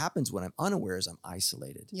 because what happens when I'm unaware is I'm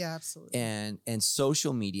isolated. Yeah, absolutely. And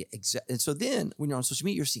social media, and so then when you're on social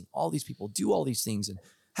media, you're seeing all these people do all these things and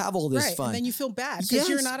have all this fun. And then you feel bad because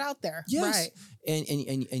you're not out there. Yes. Right.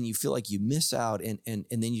 And you feel like you miss out, and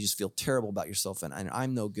then you just feel terrible about yourself, and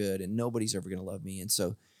I'm no good, and nobody's ever going to love me. And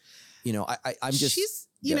so, I'm just...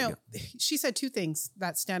 She said two things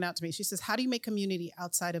that stand out to me. She says, "How do you make community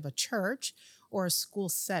outside of a church or a school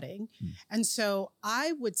setting?" And so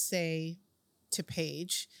I would say to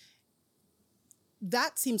Paige,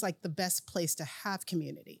 that seems like the best place to have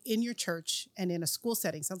community, in your church and in a school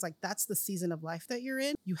setting. Sounds like that's the season of life that you're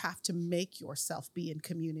in. You have to make yourself be in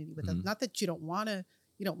community with them. Not that you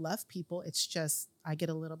don't love people. It's just, I get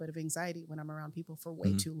a little bit of anxiety when I'm around people for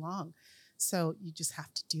way too long. So you just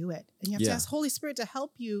have to do it. And you have to ask Holy Spirit to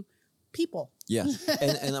help you people. Yeah.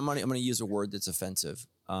 And I'm going to use a word that's offensive.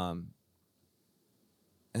 And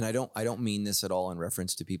I don't mean this at all in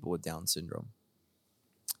reference to people with Down syndrome.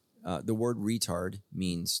 The word retard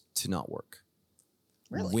means to not work.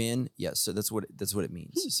 Really? So that's what it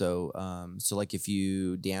means. So like if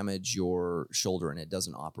you damage your shoulder and it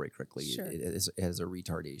doesn't operate correctly, it has a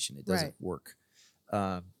retardation. It doesn't work.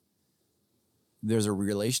 There's a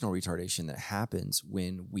relational retardation that happens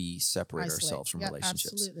when we separate ourselves from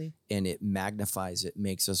relationships. Absolutely. And it magnifies it,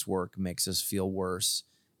 makes us work, makes us feel worse,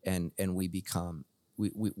 and we become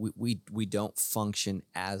we don't function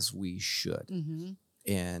as we should.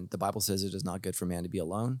 And the Bible says it is not good for man to be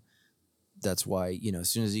alone. That's why, as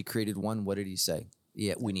soon as he created one, what did he say?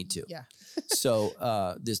 Yeah, we need two. Yeah.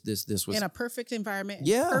 So this was in a perfect environment,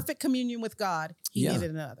 Yeah. perfect communion with God. He needed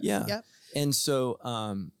another. Yeah. Yep. And so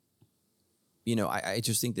I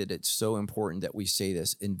just think that it's so important that we say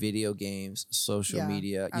this in video games, social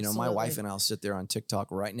media. Absolutely. My wife and I'll sit there on TikTok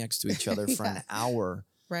right next to each other for an hour,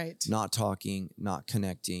 not talking, not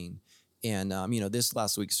connecting. And, this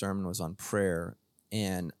last week's sermon was on prayer.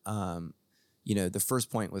 And, the first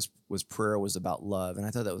point was prayer was about love. And I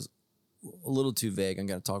thought that was a little too vague. I'm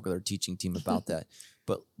going to talk with our teaching team about that.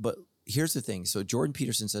 But here's the thing. So Jordan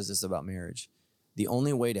Peterson says this about marriage. The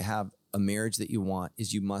only way to have a marriage that you want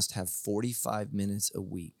is you must have 45 minutes a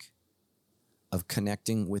week of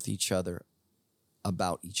connecting with each other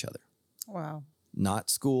about each other. Wow. Not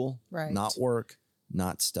school, not work,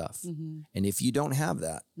 not stuff. And if you don't have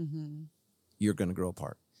that, you're going to grow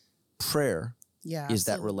apart. Prayer is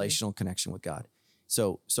that relational connection with God.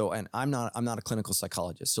 So, and I'm not a clinical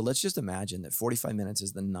psychologist. So let's just imagine that 45 minutes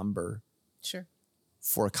is the number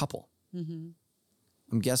for a couple.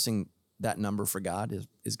 I'm guessing that number for God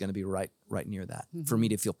is going to be right near that for me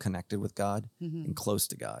to feel connected with God and close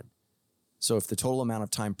to God. So if the total amount of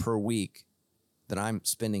time per week that I'm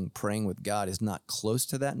spending praying with God is not close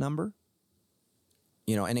to that number,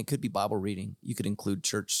 and it could be Bible reading. You could include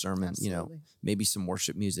church sermon, maybe some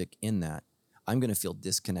worship music in that. I'm going to feel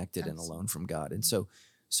disconnected and alone from God. And so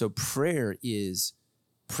prayer is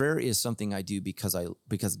something I do because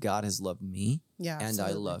God has loved me and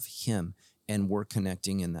I love him. And we're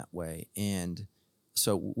connecting in that way. And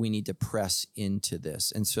so we need to press into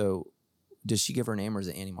this. And so does she give her name, or is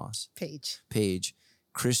it Annie Moss? Paige. Paige.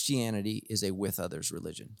 Christianity is a with others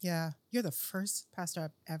religion. Yeah. You're the first pastor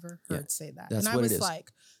I've ever heard say that. That's and I what was it is.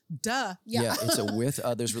 like, duh. Yeah, it's a with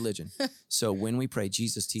others religion. So when we pray,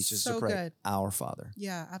 Jesus teaches us to pray, good. Our Father.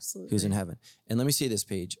 Yeah, absolutely. Who's in heaven. And let me say this,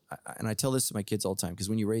 Paige, and I tell this to my kids all the time, because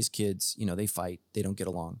when you raise kids, they fight, they don't get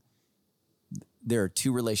along. There are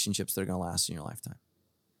two relationships that are going to last in your lifetime.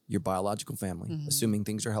 Your biological family, assuming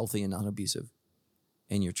things are healthy and not abusive,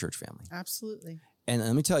 and your church family. Absolutely. And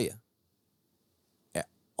let me tell you,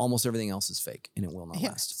 almost everything else is fake, and it will not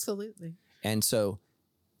last. Absolutely. And so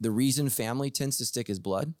the reason family tends to stick is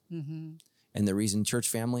blood, and the reason church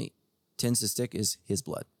family tends to stick is his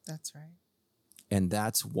blood. That's right. And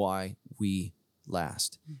that's why we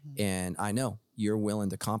last. And I know you're willing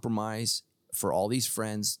to compromise for all these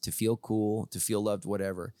friends, to feel cool, to feel loved,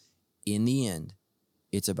 whatever. In the end,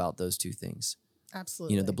 it's about those two things.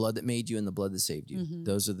 Absolutely. The blood that made you and the blood that saved you.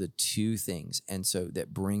 Those are the two things. And so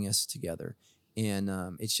that bring us together. And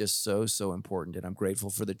it's just so, so important. And I'm grateful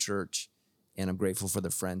for the church, and I'm grateful for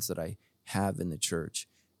the friends that I have in the church.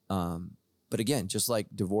 But again, just like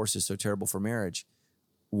divorce is so terrible for marriage,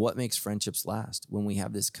 what makes friendships last? When we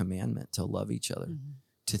have this commandment to love each other,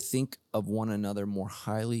 to think of one another more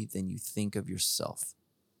highly than you think of yourself.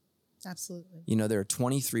 Absolutely. There are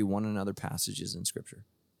 23 one another passages in Scripture.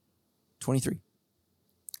 23.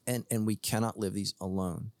 And we cannot live these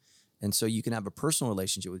alone. And so you can have a personal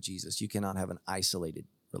relationship with Jesus. You cannot have an isolated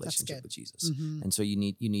relationship with Jesus. And so you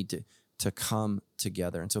need to come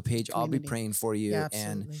together. And so Paige, I'll be praying for you. Yeah,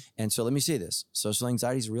 and so let me say this. Social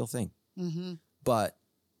anxiety is a real thing. But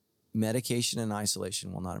medication and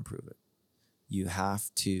isolation will not improve it. You have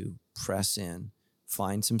to press in,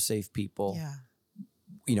 find some safe people. Yeah.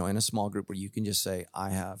 In a small group where you can just say,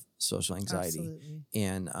 I have social anxiety. Absolutely.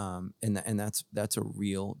 And that's a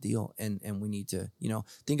real deal. And we need to,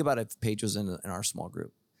 think about if Paige was in our small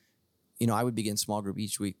group. I would begin small group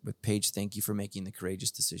each week with, Paige, thank you for making the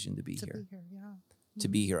courageous decision to be here. To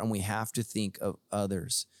be here. And we have to think of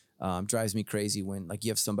others. Drives me crazy when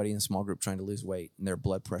you have somebody in a small group trying to lose weight and their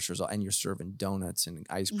blood pressure's and you're serving donuts and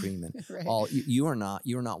ice cream and right. all. You are not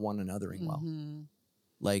one anothering well.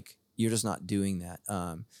 You're just not doing that.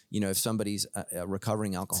 If somebody's a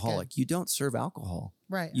recovering alcoholic, you don't serve alcohol.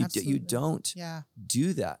 Right. You don't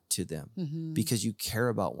do that to them because you care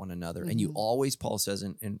about one another. And you always, Paul says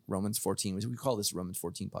in Romans 14, we call this Romans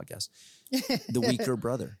 14 podcast, the weaker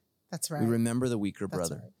brother. That's right. We remember the weaker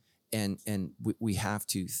brother. Right. And we have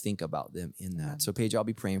to think about them in that. So Paige, I'll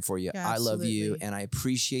be praying for you. Yeah, I love you. And I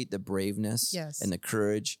appreciate the braveness and the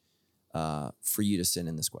courage for you to send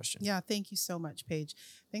in this question. Yeah, thank you so much, Paige.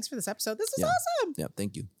 Thanks for this episode. This is awesome. Yeah,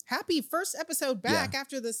 thank you. Happy first episode back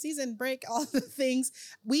after the season break, all the things.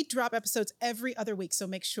 We drop episodes every other week, so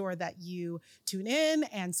make sure that you tune in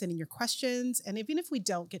and send in your questions. And even if we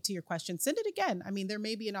don't get to your question, send it again. I mean, there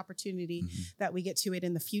may be an opportunity that we get to it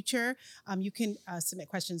in the future. You can submit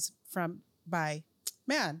questions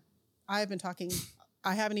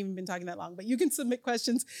I haven't even been talking that long, but you can submit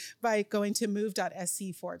questions by going to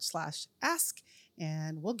move.sc/ask,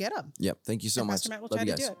 and we'll get them. Yep. Thank you so much. Pastor Matt will try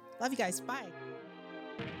to do it. Love you guys. Bye.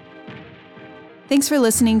 Thanks for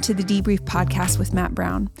listening to the Debrief Podcast with Matt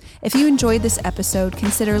Brown. If you enjoyed this episode,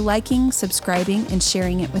 consider liking, subscribing, and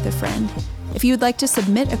sharing it with a friend. If you would like to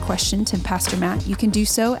submit a question to Pastor Matt, you can do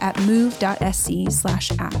so at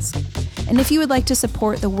move.sc/ask. And if you would like to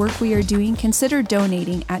support the work we are doing, consider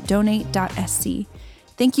donating at donate.sc.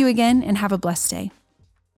 Thank you again, and have a blessed day.